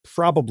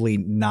probably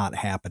not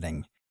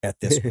happening at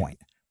this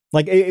point.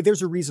 Like,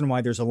 there's a reason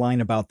why there's a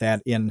line about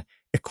that in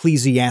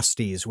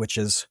Ecclesiastes, which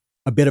is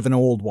a bit of an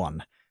old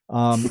one.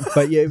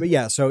 But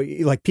yeah. So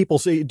like people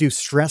do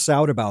stress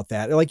out about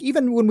that. Like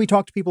even when we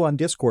talk to people on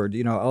Discord,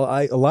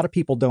 a lot of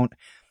people don't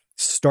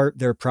start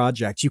their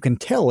projects. You can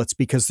tell it's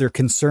because they're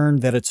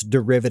concerned that it's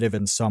derivative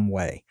in some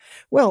way.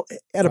 Well,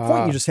 at a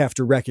point, you just have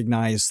to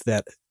recognize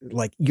that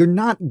like you're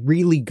not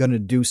really going to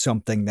do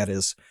something that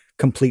is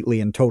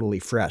completely and totally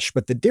fresh.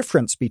 But the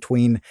difference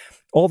between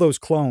all those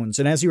clones,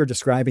 and as you were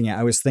describing it,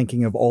 I was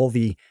thinking of all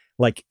the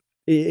like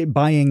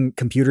buying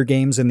computer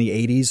games in the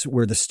 80s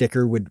where the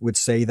sticker would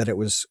say that it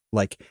was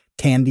like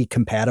Tandy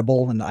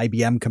compatible and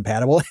IBM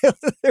compatible.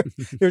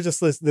 There's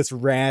just this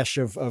rash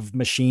of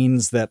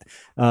machines that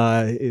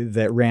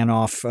ran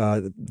off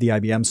the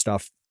IBM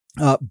stuff.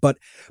 But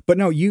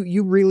no,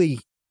 you really,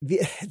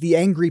 the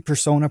angry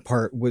persona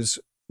part was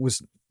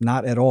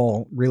not at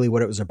all really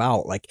what it was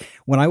about. Like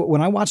when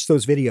I watched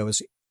those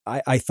videos,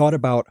 I thought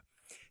about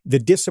the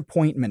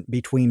disappointment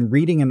between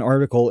reading an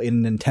article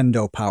in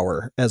Nintendo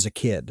Power as a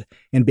kid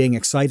and being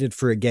excited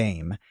for a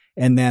game,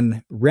 and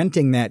then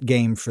renting that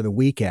game for the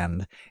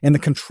weekend, and the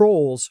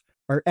controls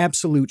are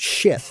absolute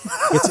shit.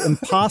 It's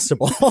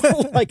impossible.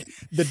 Like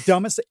the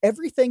dumbest,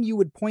 everything you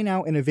would point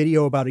out in a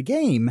video about a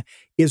game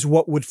is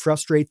what would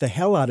frustrate the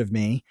hell out of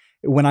me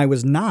when I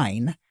was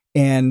 9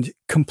 and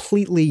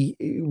completely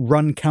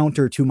run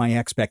counter to my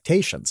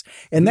expectations.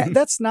 And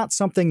that's not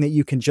something that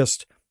you can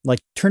just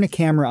like turn a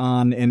camera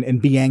on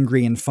and be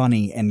angry and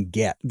funny and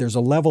get. There's a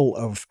level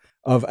of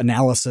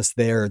analysis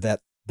there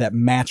that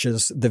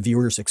matches the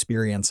viewer's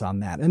experience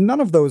on that. And none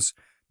of those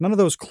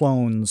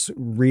clones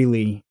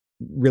really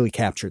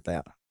captured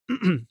that.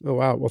 Oh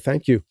wow. Well,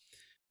 thank you.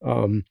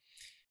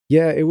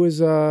 It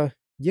was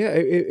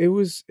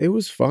it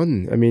was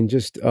fun. I mean,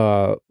 just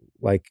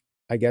like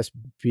I guess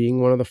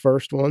being one of the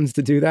first ones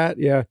to do that.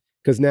 Yeah.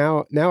 Cause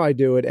now I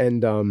do it,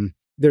 and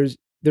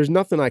there's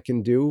nothing I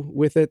can do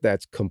with it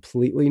that's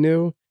completely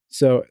new.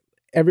 So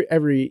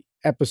every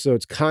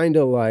episode's kind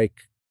of like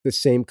the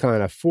same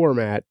kind of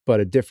format,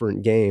 but a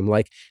different game.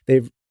 Like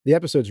the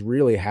episodes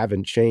really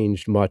haven't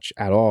changed much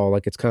at all.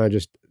 Like it's kind of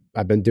just,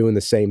 I've been doing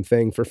the same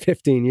thing for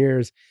 15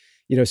 years,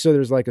 so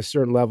there's like a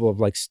certain level of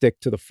like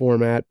stick to the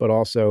format, but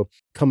also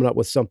coming up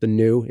with something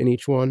new in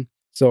each one.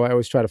 So I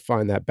always try to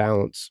find that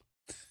balance.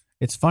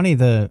 It's funny,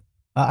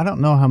 I don't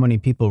know how many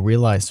people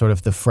realize sort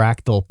of the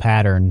fractal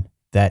pattern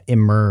that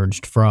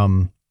emerged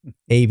from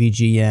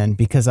AVGN,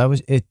 because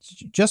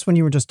just when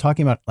you were just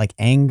talking about like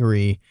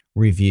angry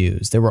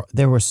reviews,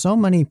 there were so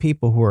many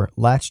people who were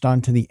latched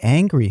onto the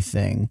angry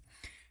thing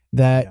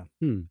that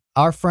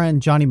our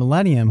friend Johnny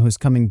Millennium, who's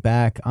coming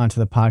back onto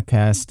the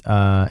podcast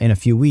in a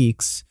few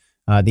weeks,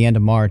 the end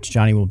of March,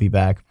 Johnny will be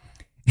back.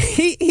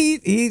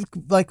 He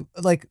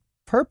like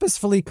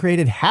purposefully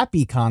created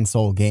Happy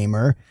Console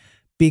Gamer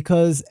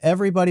because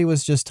everybody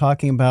was just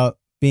talking about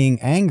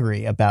being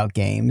angry about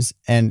games,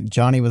 and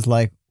Johnny was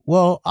like,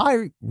 well,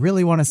 I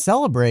really want to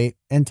celebrate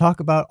and talk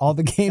about all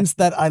the games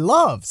that I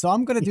love. So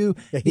I'm going to do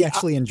he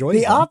actually enjoys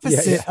the them.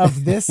 opposite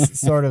of this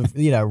sort of,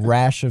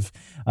 rash of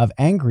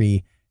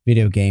angry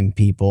video game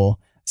people.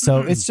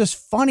 So it's just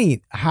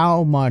funny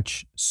how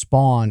much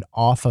spawned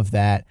off of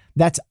that.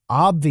 That's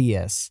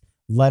obvious,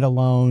 let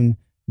alone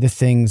the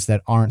things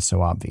that aren't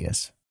so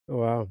obvious. Oh,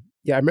 wow.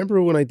 Yeah, I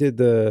remember when I did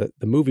the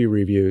movie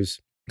reviews,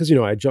 because,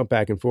 I jump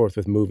back and forth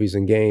with movies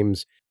and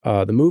games.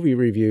 The movie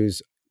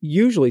reviews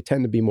usually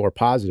tend to be more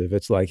positive.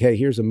 It's like, hey,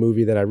 here's a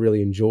movie that I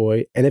really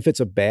enjoy. And if it's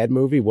a bad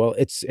movie, well,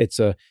 it's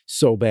a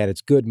so bad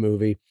it's good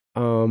movie.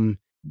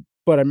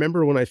 But I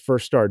remember when I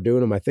first started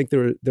doing them, I think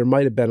there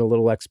might have been a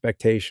little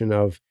expectation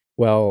of,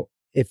 well,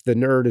 if the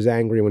nerd is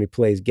angry when he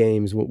plays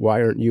games,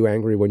 why aren't you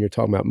angry when you're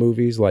talking about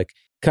movies? Like,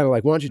 kind of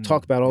like, why don't you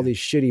talk about all these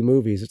shitty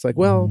movies? It's like,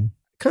 well,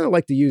 I kind of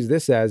like to use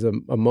this as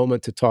a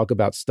moment to talk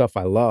about stuff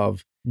I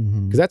love,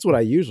 because that's what I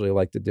usually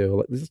like to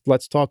do.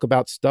 Let's talk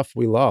about stuff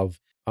we love.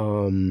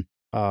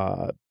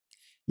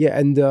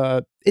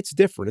 It's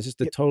different. It's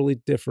just a totally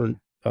different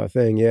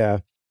thing. Yeah.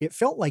 It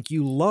felt like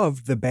you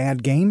loved the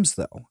bad games,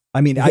 though.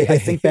 I mean, I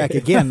think back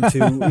again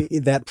to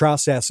that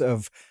process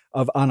of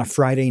on a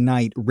Friday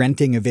night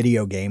renting a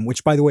video game,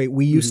 which, by the way,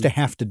 we used to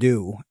have to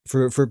do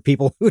for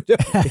people who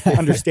don't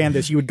understand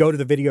this. You would go to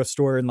the video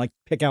store and like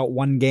pick out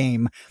one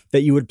game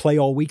that you would play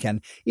all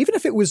weekend. Even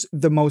if it was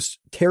the most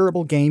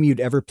terrible game you'd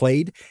ever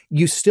played,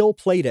 you still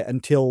played it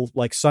until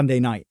like Sunday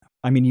night.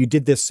 I mean, you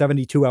did this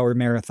 72-hour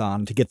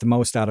marathon to get the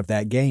most out of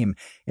that game.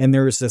 And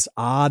there was this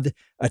odd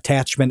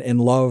attachment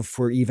and love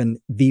for even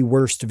the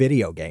worst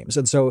video games.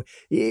 And so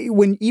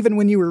when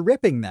you were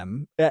ripping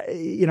them,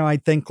 I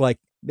think like,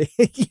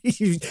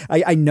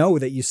 I know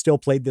that you still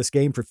played this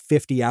game for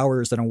 50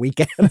 hours in a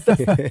weekend.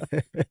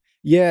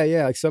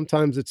 Yeah. Like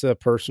sometimes it's a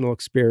personal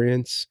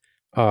experience.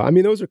 I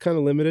mean, those are kind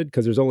of limited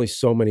because there's only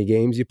so many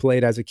games you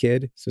played as a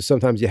kid. So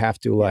sometimes you have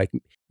to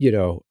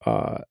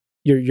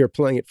you're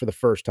playing it for the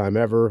first time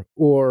ever,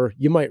 or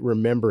you might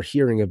remember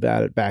hearing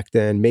about it back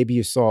then. Maybe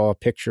you saw a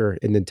picture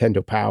in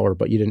Nintendo Power,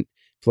 but you didn't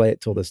play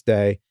it till this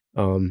day.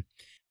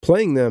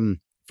 Playing them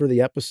for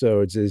the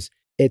episodes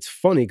it's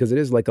funny because it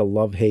is like a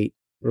love-hate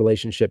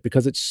relationship,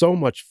 because it's so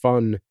much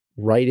fun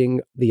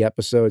writing the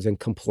episodes and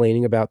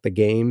complaining about the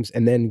games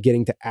and then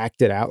getting to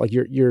act it out. Like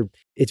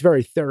it's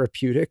very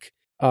therapeutic.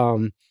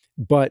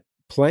 But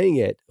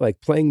playing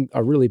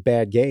a really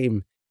bad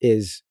game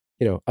is,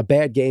 a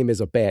bad game is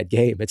a bad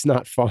game. It's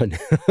not fun.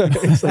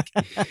 It's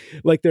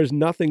like there's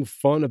nothing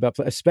fun about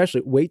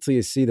especially wait till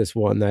you see this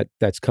one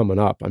that's coming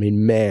up. I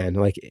mean, man,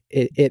 like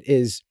it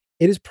is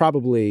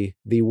probably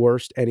the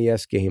worst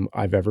NES game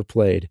I've ever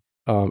played.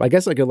 I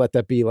guess I could let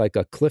that be like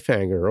a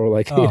cliffhanger or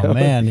like,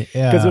 man,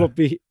 yeah,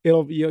 because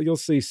you'll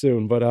see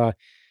soon. But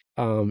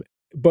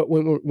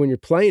when you're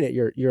playing it,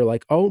 you're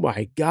like, oh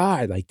my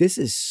God, like this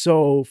is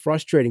so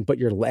frustrating, but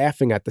you're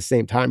laughing at the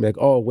same time. You're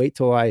like, oh, wait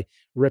till I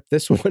rip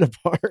this one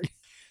apart.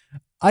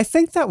 I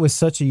think that was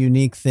such a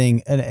unique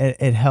thing, and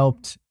it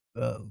helped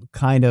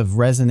kind of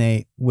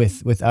resonate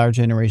with our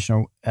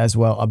generation as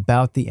well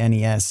about the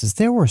NES. Is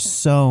there were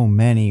so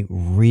many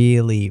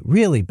really,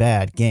 really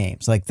bad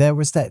games. Like it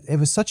was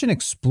such an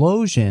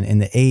explosion in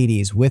the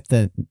 80s with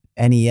the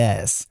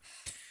NES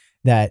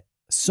that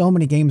so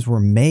many games were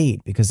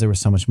made because there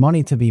was so much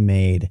money to be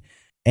made,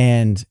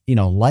 and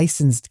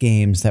licensed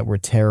games that were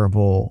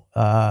terrible.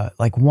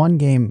 Like one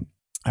game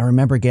I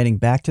remember getting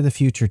Back to the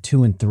Future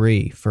 2 and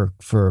 3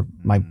 for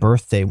my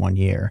birthday one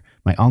year.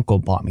 My uncle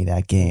bought me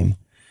that game.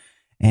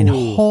 And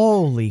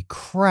holy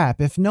crap,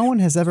 if no one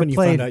has ever when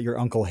played... you found out your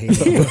uncle hated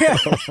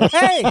it.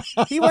 Hey,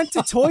 he went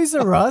to Toys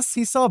R Us.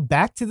 He saw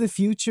Back to the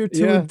Future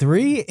 2 and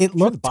 3. It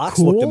looked the box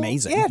cool. looked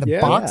amazing. Yeah, the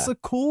box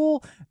looked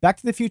cool. Back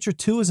to the Future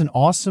 2 is an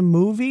awesome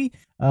movie.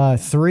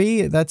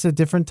 3, that's a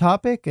different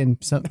topic. And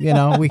so,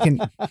 we can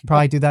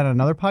probably do that on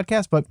another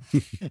podcast. But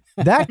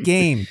that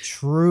game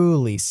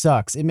truly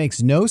sucks. It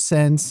makes no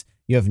sense.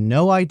 You have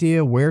no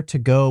idea where to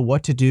go,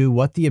 what to do,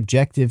 what the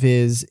objective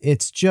is.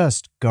 It's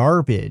just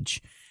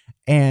garbage.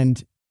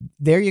 And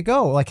there you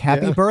go. Like,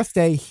 happy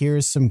birthday.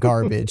 Here's some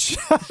garbage.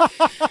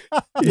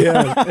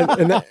 Yeah.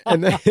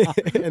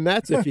 And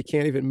that's if you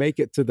can't even make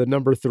it to the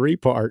number 3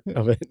 part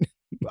of it.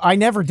 I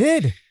never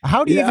did.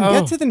 How do you even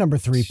get to the number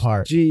 3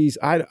 part? Geez.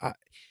 Man.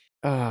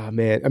 I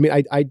mean,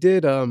 I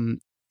did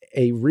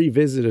a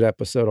revisited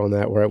episode on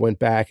that where I went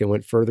back and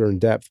went further in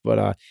depth,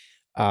 but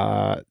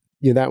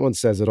that one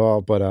says it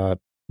all. But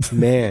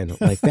man,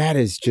 like that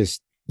is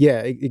just,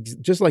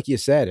 just like you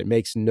said, it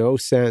makes no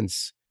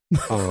sense.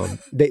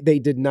 They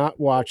did not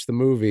watch the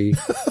movie.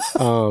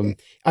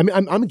 I mean,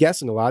 I'm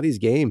guessing a lot of these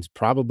games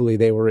probably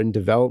they were in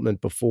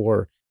development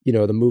before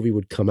the movie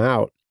would come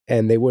out,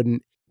 and they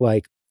wouldn't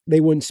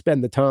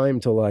spend the time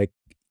to like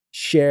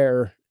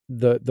share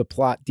the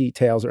plot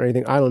details or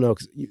anything. I don't know,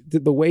 because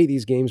the way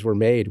these games were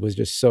made was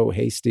just so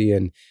hasty.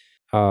 And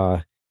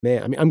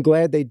man, I mean, I'm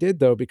glad they did,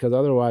 though, because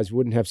otherwise we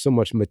wouldn't have so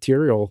much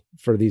material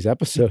for these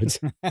episodes.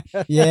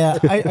 Yeah,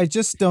 I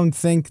just don't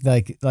think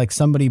like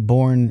somebody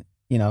born,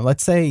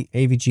 let's say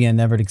AVGN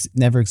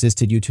never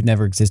existed, YouTube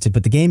never existed,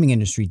 but the gaming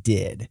industry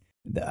did.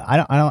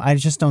 I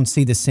just don't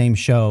see the same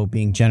show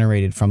being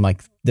generated from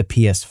like the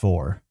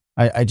PS4.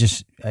 I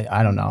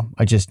don't know.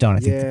 I just don't. I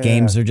think the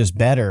games are just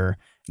better.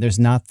 There's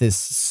not this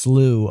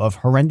slew of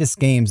horrendous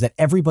games that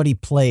everybody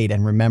played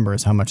and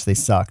remembers how much they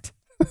sucked.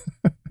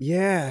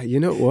 Yeah, you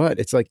know what?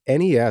 It's like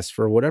NES,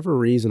 for whatever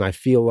reason, I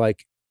feel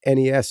like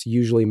NES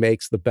usually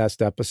makes the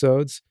best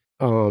episodes.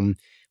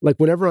 Like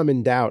whenever I'm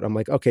in doubt, I'm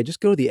like, okay, just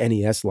go to the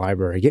NES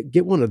library,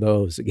 get one of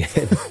those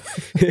again.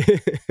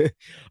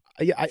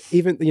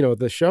 Even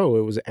the show,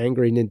 it was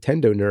Angry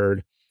Nintendo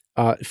Nerd.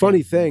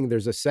 Funny thing,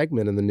 there's a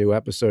segment in the new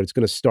episode. It's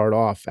going to start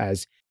off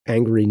as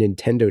Angry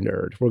Nintendo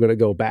Nerd. We're going to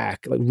go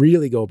back, like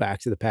really go back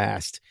to the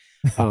past,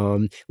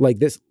 like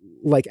this,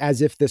 like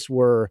as if this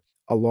were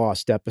a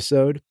lost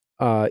episode.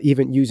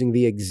 Even using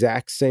the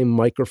exact same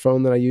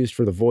microphone that I used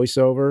for the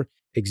voiceover,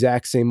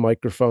 exact same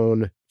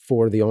microphone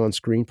for the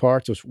on-screen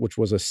parts, which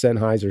was a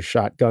Sennheiser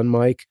shotgun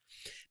mic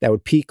that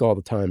would peak all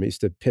the time. It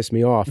used to piss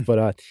me off.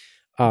 But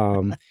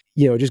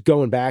just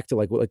going back to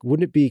like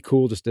wouldn't it be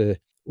cool just to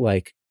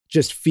like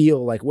just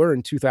feel like we're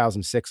in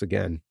 2006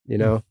 again,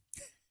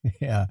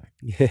 Yeah.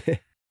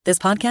 This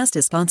podcast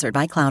is sponsored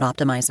by Cloud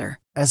Optimizer.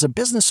 As a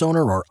business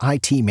owner or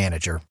IT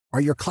manager,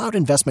 are your cloud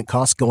investment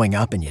costs going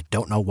up and you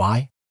don't know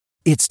why?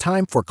 It's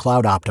time for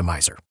Cloud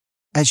Optimizer.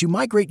 As you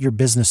migrate your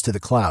business to the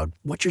cloud,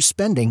 what you're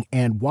spending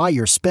and why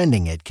you're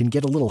spending it can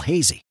get a little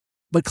hazy.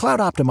 But Cloud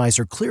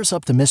Optimizer clears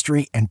up the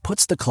mystery and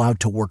puts the cloud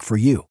to work for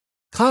you.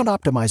 Cloud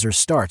Optimizer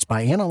starts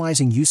by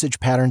analyzing usage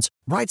patterns,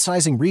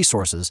 right-sizing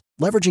resources,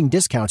 leveraging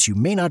discounts you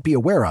may not be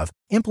aware of,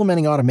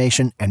 implementing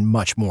automation, and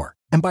much more.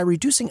 And by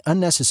reducing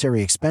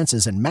unnecessary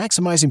expenses and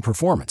maximizing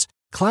performance,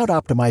 Cloud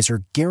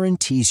Optimizer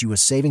guarantees you a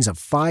savings of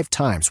 5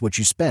 times what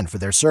you spend for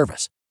their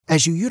service.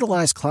 As you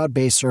utilize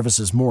cloud-based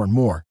services more and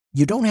more,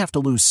 you don't have to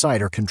lose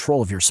sight or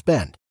control of your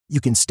spend.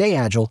 You can stay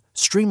agile,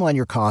 streamline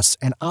your costs,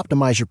 and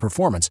optimize your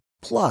performance,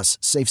 plus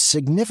save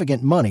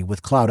significant money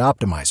with Cloud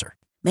Optimizer.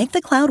 Make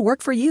the cloud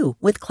work for you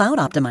with Cloud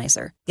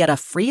Optimizer. Get a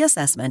free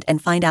assessment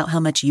and find out how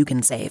much you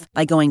can save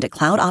by going to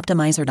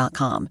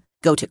cloudoptimizer.com.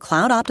 Go to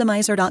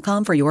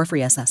cloudoptimizer.com for your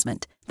free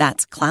assessment.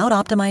 That's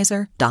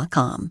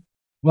cloudoptimizer.com.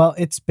 Well,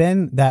 it's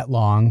been that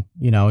long.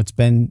 It's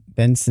been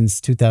since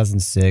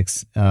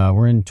 2006.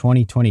 We're in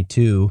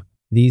 2022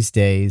 these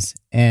days.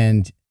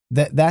 And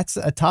that's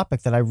a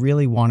topic that I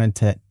really wanted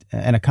to,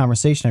 and a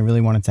conversation I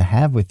really wanted to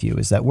have with you,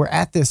 is that we're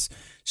at this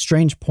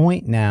strange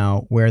point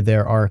now where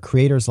there are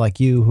creators like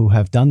you who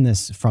have done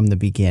this from the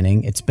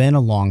beginning. It's been a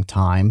long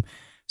time.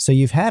 So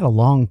you've had a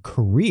long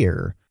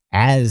career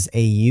as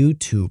a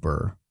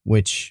YouTuber,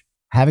 which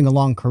having a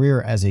long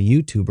career as a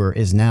YouTuber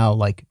is now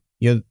like,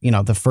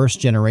 the first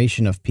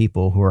generation of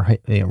people who are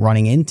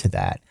running into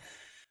that.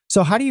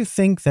 So how do you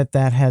think that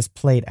has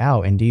played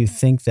out? And do you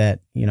think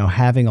that,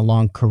 having a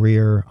long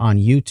career on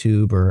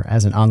YouTube or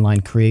as an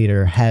online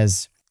creator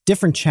has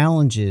different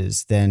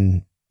challenges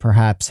than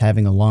perhaps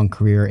having a long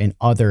career in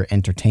other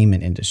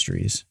entertainment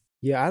industries?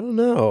 Yeah, I don't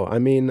know. I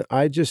mean,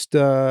 I just,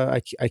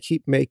 I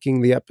keep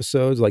making the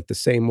episodes like the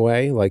same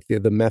way, like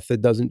the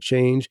method doesn't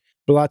change.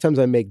 But a lot of times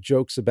I make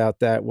jokes about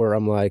that where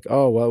I'm like,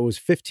 oh, well, it was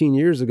 15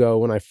 years ago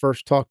when I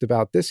first talked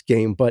about this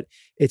game, but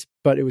it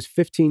was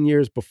 15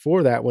 years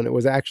before that when it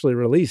was actually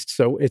released.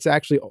 So it's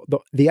actually,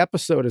 the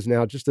episode is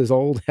now just as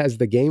old as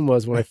the game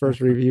was when I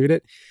first reviewed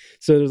it.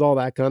 So there's all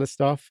that kind of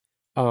stuff.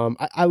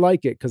 I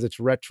like it because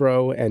it's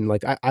retro, and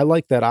like I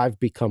like that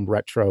I've become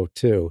retro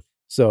too.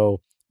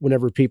 So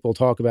whenever people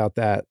talk about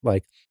that,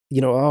 like,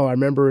 oh, I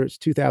remember it's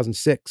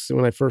 2006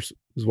 when I first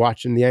was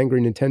watching the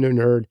Angry Nintendo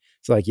Nerd.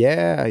 It's like,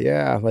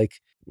 yeah,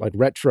 like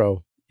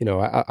retro.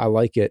 I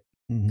like it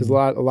because a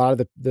lot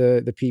of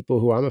the people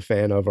who I'm a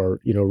fan of are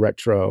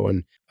retro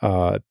and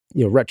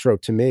retro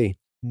to me.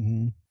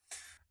 Mm-hmm.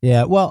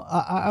 Yeah, well,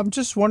 I'm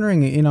just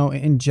wondering,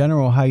 in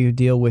general, how you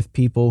deal with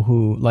people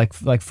who like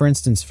for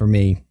instance, for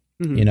me,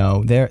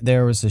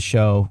 there was a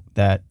show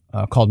that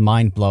called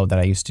Mind Blow that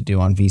I used to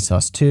do on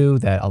Vsauce 2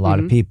 that a lot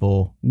of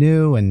people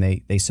knew and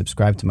they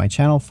subscribed to my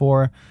channel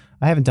for.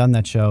 I haven't done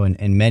that show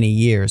in many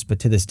years, but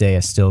to this day I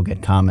still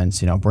get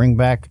comments, bring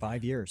back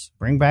 5 years.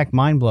 Bring back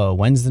Mind Blow.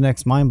 When's the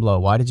next Mind Blow?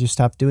 Why did you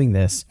stop doing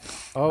this?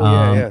 Oh,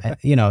 yeah.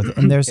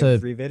 And there's a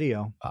free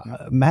video.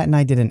 Matt and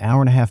I did an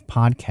 1.5-hour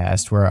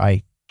podcast where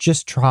I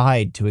just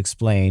tried to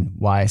explain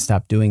why I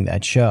stopped doing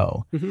that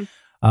show.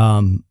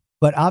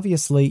 But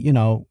obviously,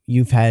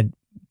 you've had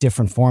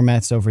different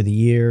formats over the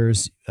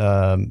years.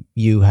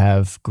 You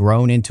have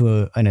grown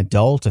into an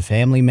adult, a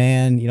family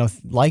man.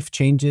 Life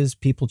changes,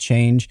 people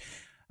change.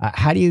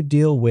 How do you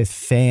deal with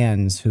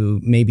fans who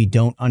maybe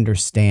don't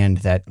understand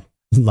that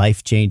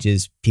life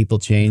changes, people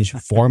change,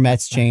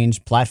 formats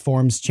change,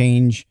 platforms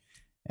change,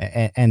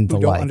 and the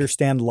who don't like?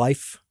 Understand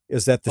life?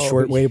 Is that the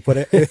short way to put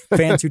it?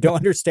 Fans who don't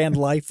understand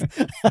life.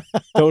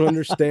 Don't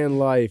understand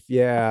life.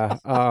 Yeah.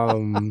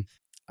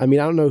 I mean,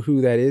 I don't know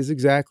who that is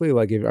exactly.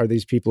 Like, are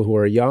these people who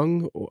are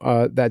young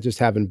that just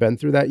haven't been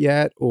through that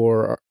yet?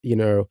 Or,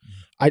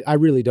 I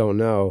really don't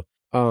know.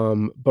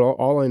 But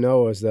all I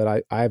know is that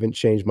I haven't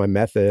changed my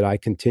method. I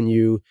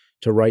continue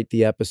to write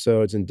the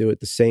episodes and do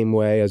it the same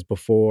way as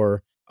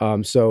before.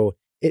 So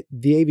the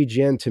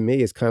AVGN to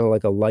me is kind of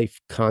like a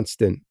life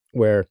constant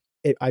where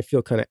I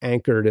feel kind of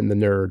anchored in the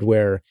nerd,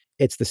 where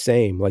it's the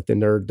same. Like the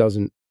nerd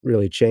doesn't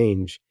really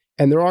change.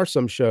 And there are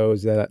some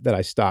shows that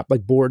I stopped,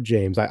 like Board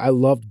James. I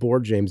loved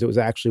Board James. It was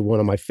actually one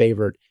of my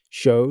favorite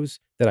shows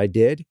that I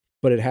did,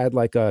 but it had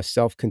like a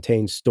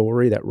self-contained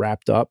story that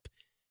wrapped up.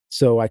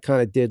 So I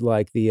kind of did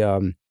like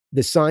the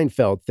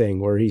Seinfeld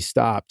thing where he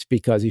stopped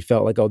because he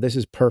felt like, oh, this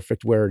is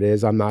perfect where it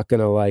is. I'm not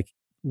going to like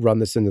run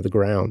this into the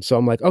ground. So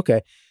I'm like,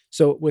 okay.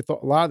 So with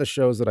a lot of the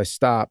shows that I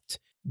stopped,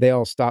 they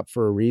all stopped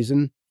for a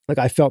reason. Like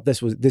I felt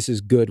this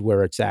is good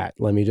where it's at.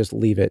 Let me just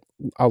leave it.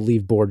 I'll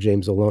leave Board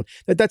James alone.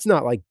 That's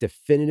not like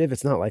definitive.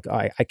 It's not like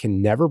I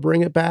can never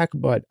bring it back.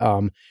 But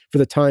for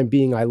the time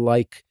being, I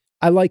like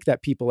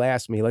that people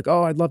ask me like,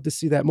 oh, I'd love to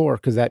see that more,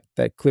 because that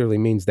clearly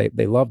means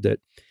they loved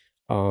it.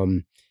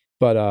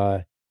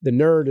 But the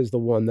nerd is the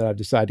one that I've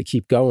decided to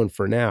keep going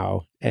for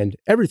now, and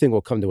everything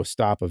will come to a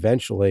stop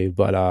eventually.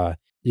 But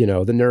the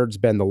nerd's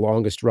been the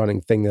longest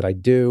running thing that I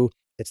do.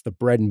 It's the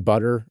bread and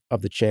butter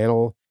of the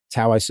channel. It's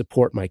how I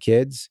support my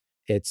kids.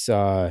 It's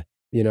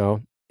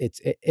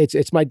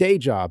it's my day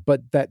job,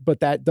 but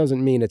that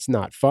doesn't mean it's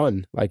not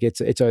fun. Like it's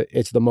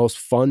the most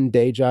fun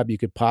day job you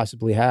could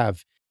possibly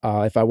have.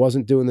 If I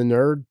wasn't doing the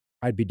nerd,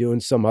 I'd be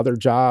doing some other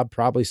job,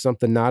 probably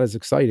something not as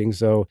exciting.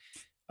 So,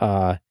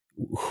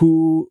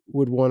 who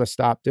would want to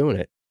stop doing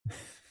it?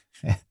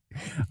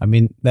 I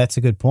mean, that's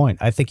a good point.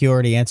 I think you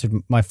already answered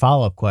my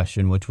follow-up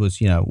question, which was,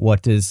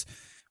 what does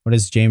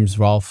James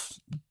Rolfe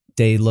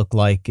day look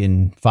like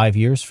in 5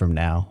 years from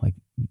now? Like,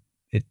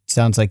 it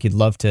sounds like you'd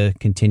love to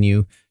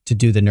continue to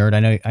do the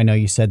nerd. I know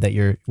you said that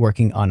you're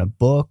working on a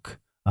book.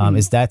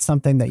 Is that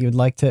something that you'd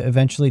like to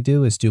eventually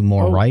do? Is do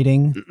more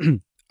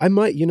writing? I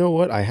might, you know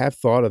what? I have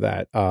thought of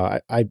that.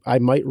 I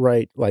might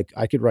write, like,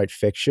 I could write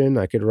fiction.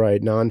 I could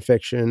write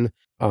nonfiction.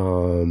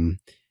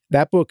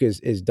 That book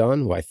is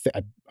done. Well,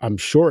 I'm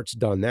sure it's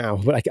done now,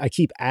 but I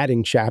keep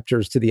adding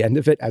chapters to the end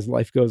of it as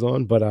life goes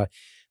on. But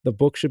the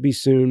book should be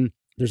soon.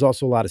 There's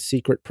also a lot of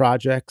secret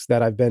projects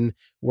that I've been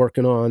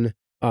working on.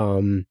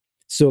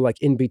 So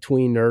like in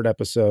between nerd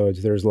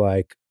episodes, there's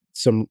like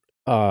some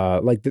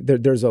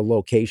there's a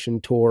location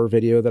tour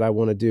video that I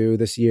want to do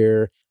this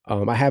year.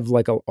 I have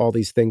like all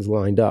these things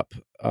lined up.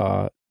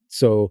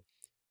 So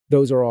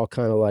those are all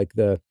kind of like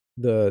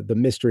the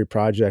mystery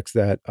projects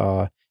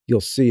that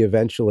you'll see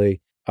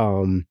eventually.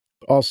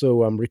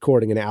 Also, I'm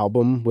recording an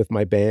album with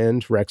my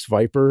band, Rex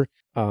Viper.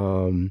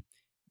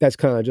 That's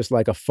kind of just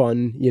like a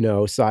fun,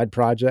 side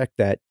project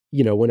that,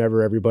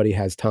 whenever everybody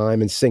has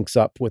time and syncs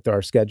up with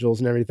our schedules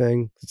and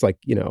everything. It's like,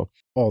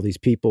 all these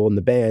people in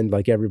the band,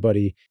 like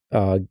everybody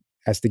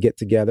has to get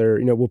together.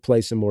 We'll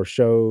play some more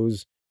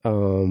shows.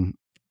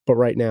 But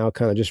right now,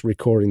 kind of just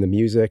recording the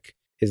music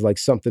is like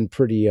something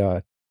pretty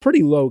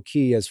low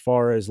key as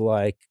far as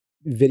like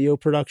video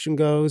production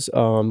goes.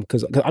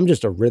 Cause I'm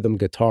just a rhythm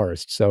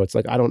guitarist. So it's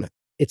like,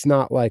 it's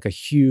not like a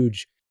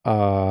huge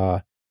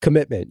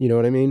commitment. You know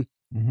what I mean?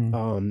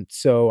 Mm-hmm.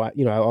 So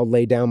I'll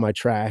lay down my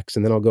tracks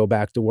and then I'll go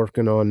back to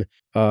working on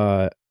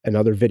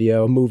another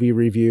video, movie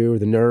review,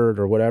 the nerd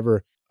or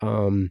whatever.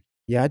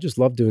 Yeah, I just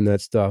love doing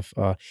that stuff.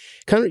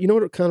 Kind of,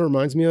 what it kind of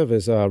reminds me of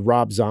is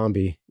Rob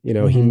Zombie.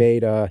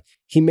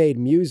 He made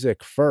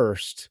music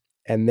first,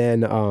 and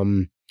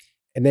then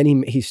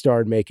he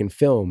started making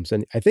films.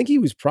 And I think he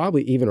was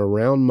probably even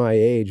around my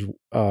age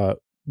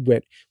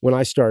when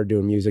I started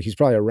doing music. He's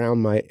probably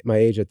around my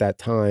age at that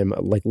time,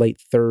 like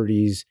late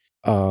 30s.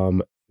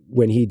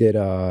 When he did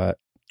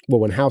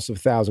when House of a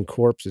Thousand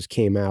Corpses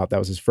came out, that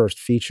was his first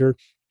feature.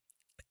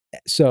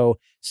 So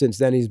since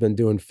then he's been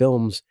doing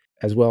films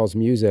as well as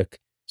music.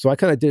 So I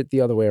kind of did it the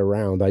other way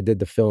around. I did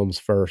the films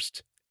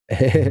first.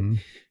 Mm-hmm.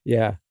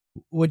 Yeah.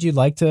 Would you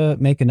like to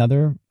make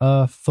another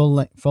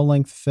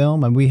full-length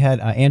film? And we had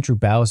Andrew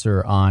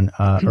Bowser on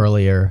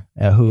earlier,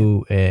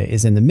 who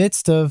is in the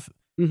midst of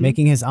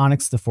making his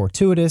Onyx the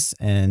Fortuitous.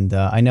 And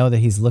I know that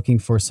he's looking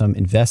for some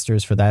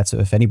investors for that. So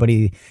if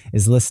anybody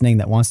is listening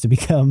that wants to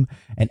become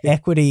an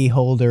equity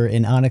holder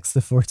in Onyx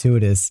the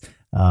Fortuitous,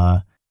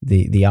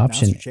 the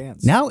option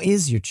now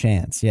is your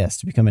chance, yes,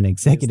 to become an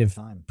executive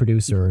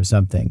producer or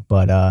something.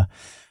 But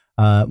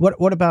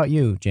what about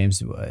you,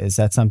 James? Is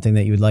that something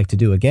that you would like to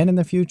do again in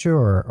the future,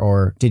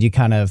 or did you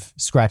kind of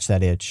scratch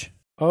that itch?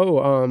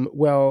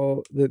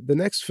 Well, the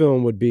next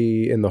film would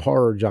be in the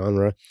horror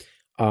genre,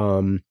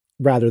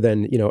 rather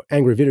than,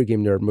 Angry Video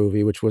Game Nerd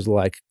Movie, which was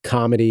like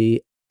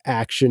comedy,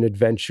 action,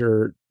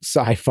 adventure,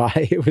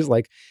 sci-fi. It was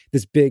like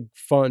this big,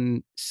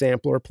 fun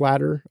sampler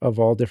platter of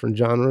all different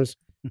genres.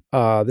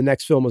 The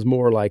next film was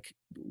more like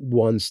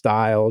one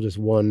style, just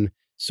one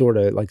sort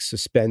of like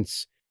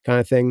suspense kind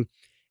of thing.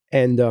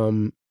 And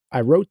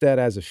I wrote that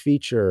as a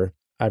feature.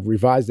 I've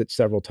revised it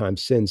several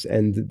times since.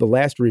 And the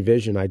last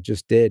revision I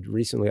just did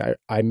recently,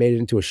 I made it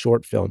into a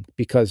short film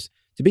because,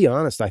 to be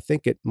honest, I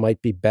think it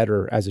might be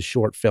better as a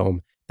short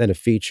film than a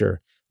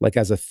feature, like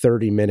as a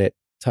 30-minute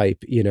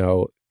type,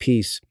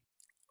 piece,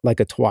 like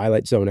a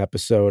Twilight Zone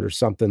episode or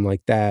something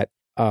like that.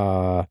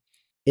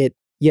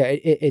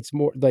 It's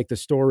more like the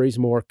story's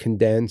more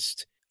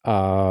condensed.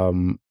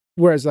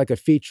 Whereas like a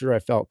feature, I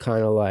felt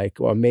kind of like,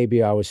 well,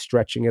 maybe I was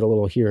stretching it a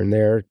little here and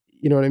there.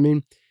 You know what I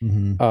mean?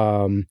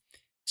 Mm-hmm.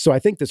 So I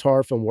think this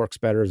horror film works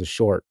better as a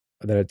short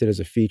than it did as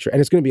a feature. And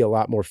it's going to be a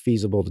lot more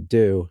feasible to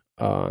do.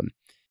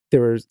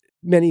 There was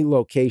many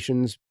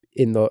locations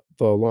in the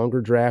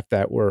longer draft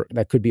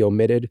that could be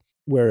omitted,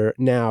 where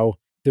now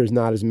there's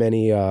not as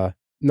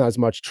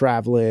much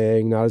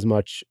traveling, not as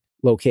much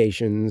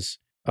locations,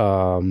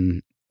 a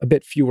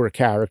bit fewer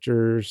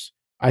characters.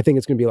 I think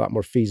it's going to be a lot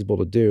more feasible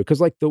to do. Because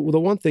like the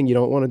one thing you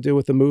don't want to do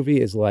with a movie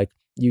is like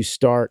you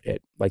start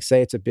it, like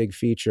say it's a big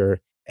feature,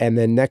 and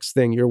then next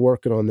thing you're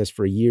working on this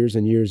for years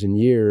and years and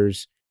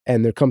years.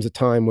 And there comes a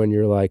time when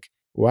you're like,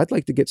 well, I'd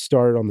like to get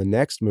started on the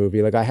next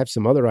movie. Like I have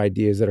some other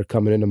ideas that are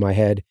coming into my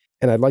head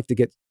and I'd like to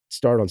get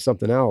started on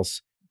something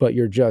else, but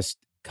you're just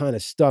kind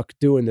of stuck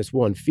doing this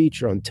one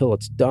feature until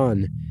it's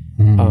done.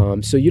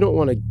 Mm-hmm. So you don't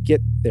want to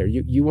get there.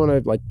 You want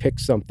to like pick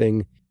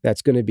something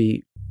that's going to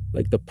be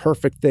like the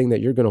perfect thing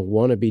that you're going to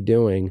want to be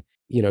doing.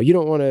 You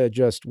don't want to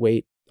just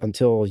wait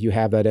until you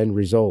have that end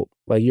result.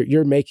 Like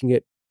you're making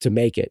it to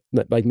make it,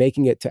 like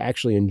making it to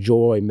actually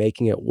enjoy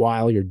making it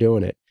while you're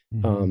doing it.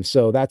 Mm-hmm.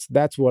 So that's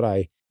what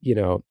I,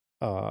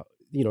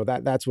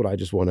 that's what I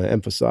just want to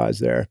emphasize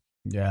there.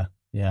 Yeah,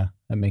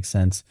 that makes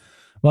sense.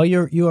 Well,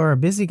 you are a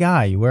busy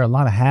guy. You wear a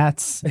lot of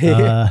hats.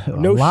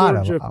 No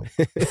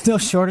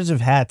shortage of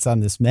hats on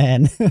this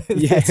man.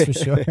 That's for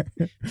sure.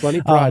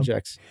 Plenty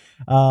projects.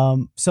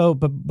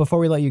 But before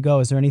we let you go,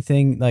 is there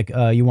anything like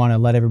you want to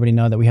let everybody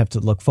know that we have to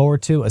look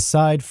forward to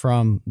aside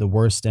from the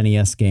worst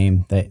NES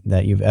game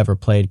that you've ever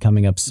played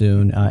coming up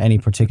soon? Any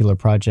particular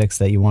projects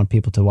that you want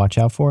people to watch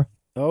out for?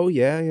 Oh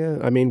yeah.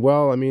 I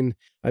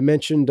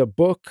mentioned a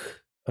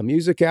book, a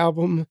music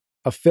album,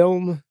 a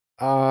film.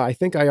 I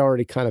think I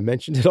already kind of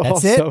mentioned it all.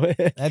 That's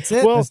it. That's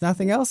it. There's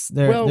nothing else.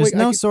 There's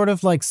no sort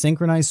of like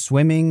synchronized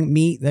swimming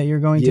meet that you're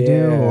going to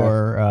do,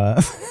 or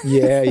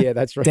yeah,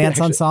 that's right.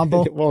 Dance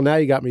ensemble. Well, now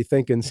you got me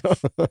thinking. So,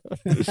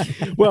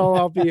 well,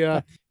 I'll be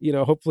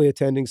hopefully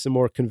attending some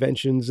more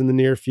conventions in the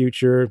near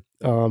future.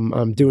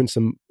 I'm doing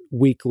some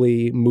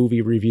weekly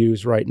movie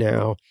reviews right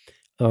now.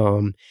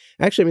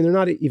 Actually, they're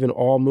not even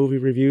all movie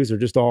reviews. They're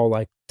just all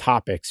like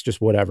topics,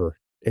 just whatever.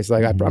 It's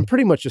like, I'm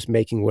pretty much just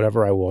making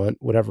whatever I want,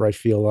 whatever I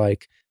feel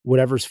like,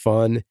 whatever's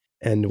fun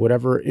and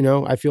whatever,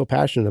 I feel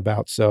passionate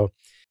about. So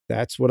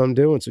that's what I'm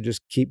doing. So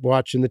just keep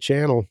watching the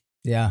channel.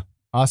 Yeah.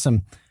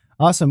 Awesome.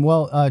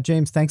 Well,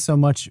 James, thanks so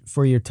much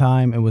for your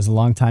time. It was a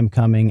long time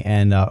coming.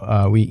 And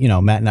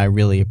Matt and I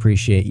really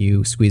appreciate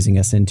you squeezing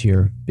us into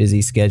your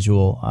busy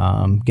schedule.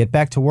 Get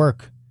back to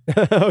work.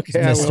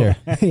 Okay. Mister.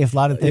 You have a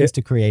lot of things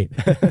to create.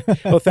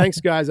 Well, thanks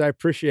guys. I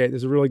appreciate it. This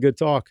is a really good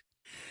talk.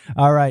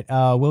 All right.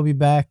 We'll be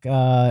back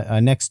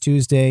next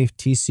Tuesday,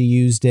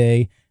 TCU's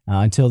Day.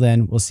 Until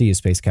then, we'll see you,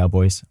 Space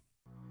Cowboys.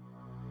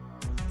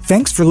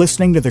 Thanks for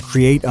listening to The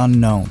Create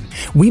Unknown.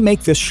 We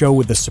make this show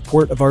with the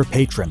support of our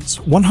patrons.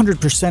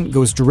 100%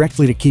 goes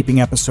directly to keeping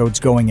episodes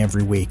going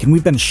every week, and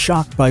we've been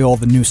shocked by all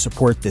the new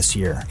support this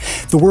year.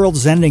 The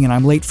world's ending and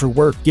I'm late for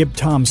work. Gib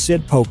Tom,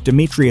 Sid Poke,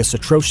 Demetrius,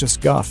 Atrocious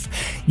Guff.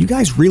 You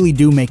guys really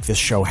do make this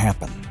show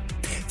happen.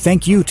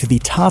 Thank you to the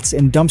Tots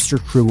and Dumpster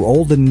crew,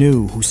 old and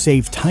new, who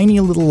save tiny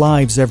little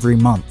lives every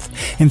month.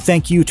 And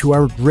thank you to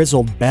our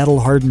grizzled,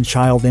 battle-hardened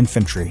child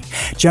infantry.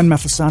 Jen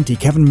Mefasanti,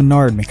 Kevin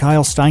Menard,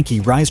 Mikhail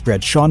Steinke,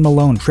 Risebread, Sean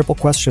Malone,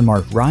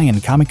 Ryan,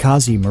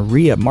 Kamikaze,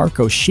 Maria,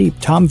 Marco Sheep,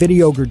 Tom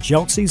Videogre,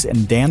 Jelksies,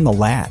 and Dan the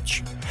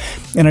Latch.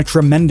 And a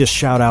tremendous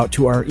shout out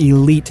to our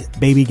elite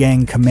Baby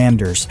Gang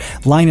commanders,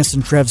 Linus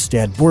and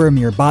Trevstead,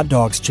 Boromir, Bot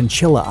Dogs,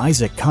 Chinchilla,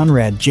 Isaac,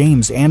 Conrad,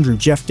 James, Andrew,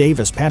 Jeff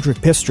Davis,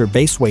 Patrick Pister,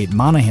 Baseweight,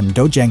 Monahim,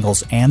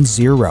 Dojangles, and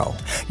Zero.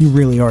 You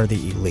really are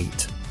the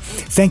elite.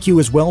 Thank you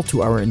as well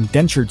to our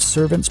indentured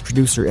servants,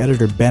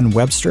 producer-editor Ben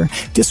Webster,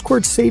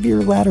 Discord Savior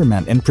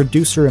Latterman, and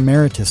producer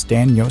emeritus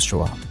Dan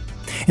Yoshua.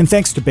 And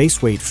thanks to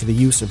Baseweight for the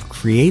use of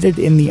Created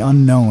in the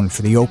Unknown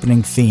for the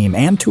opening theme,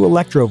 and to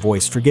Electro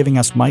Voice for giving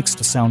us mics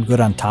to sound good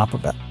on top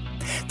of it.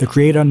 The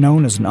Create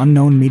Unknown is an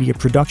Unknown Media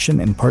production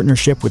in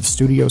partnership with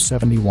Studio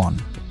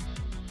 71.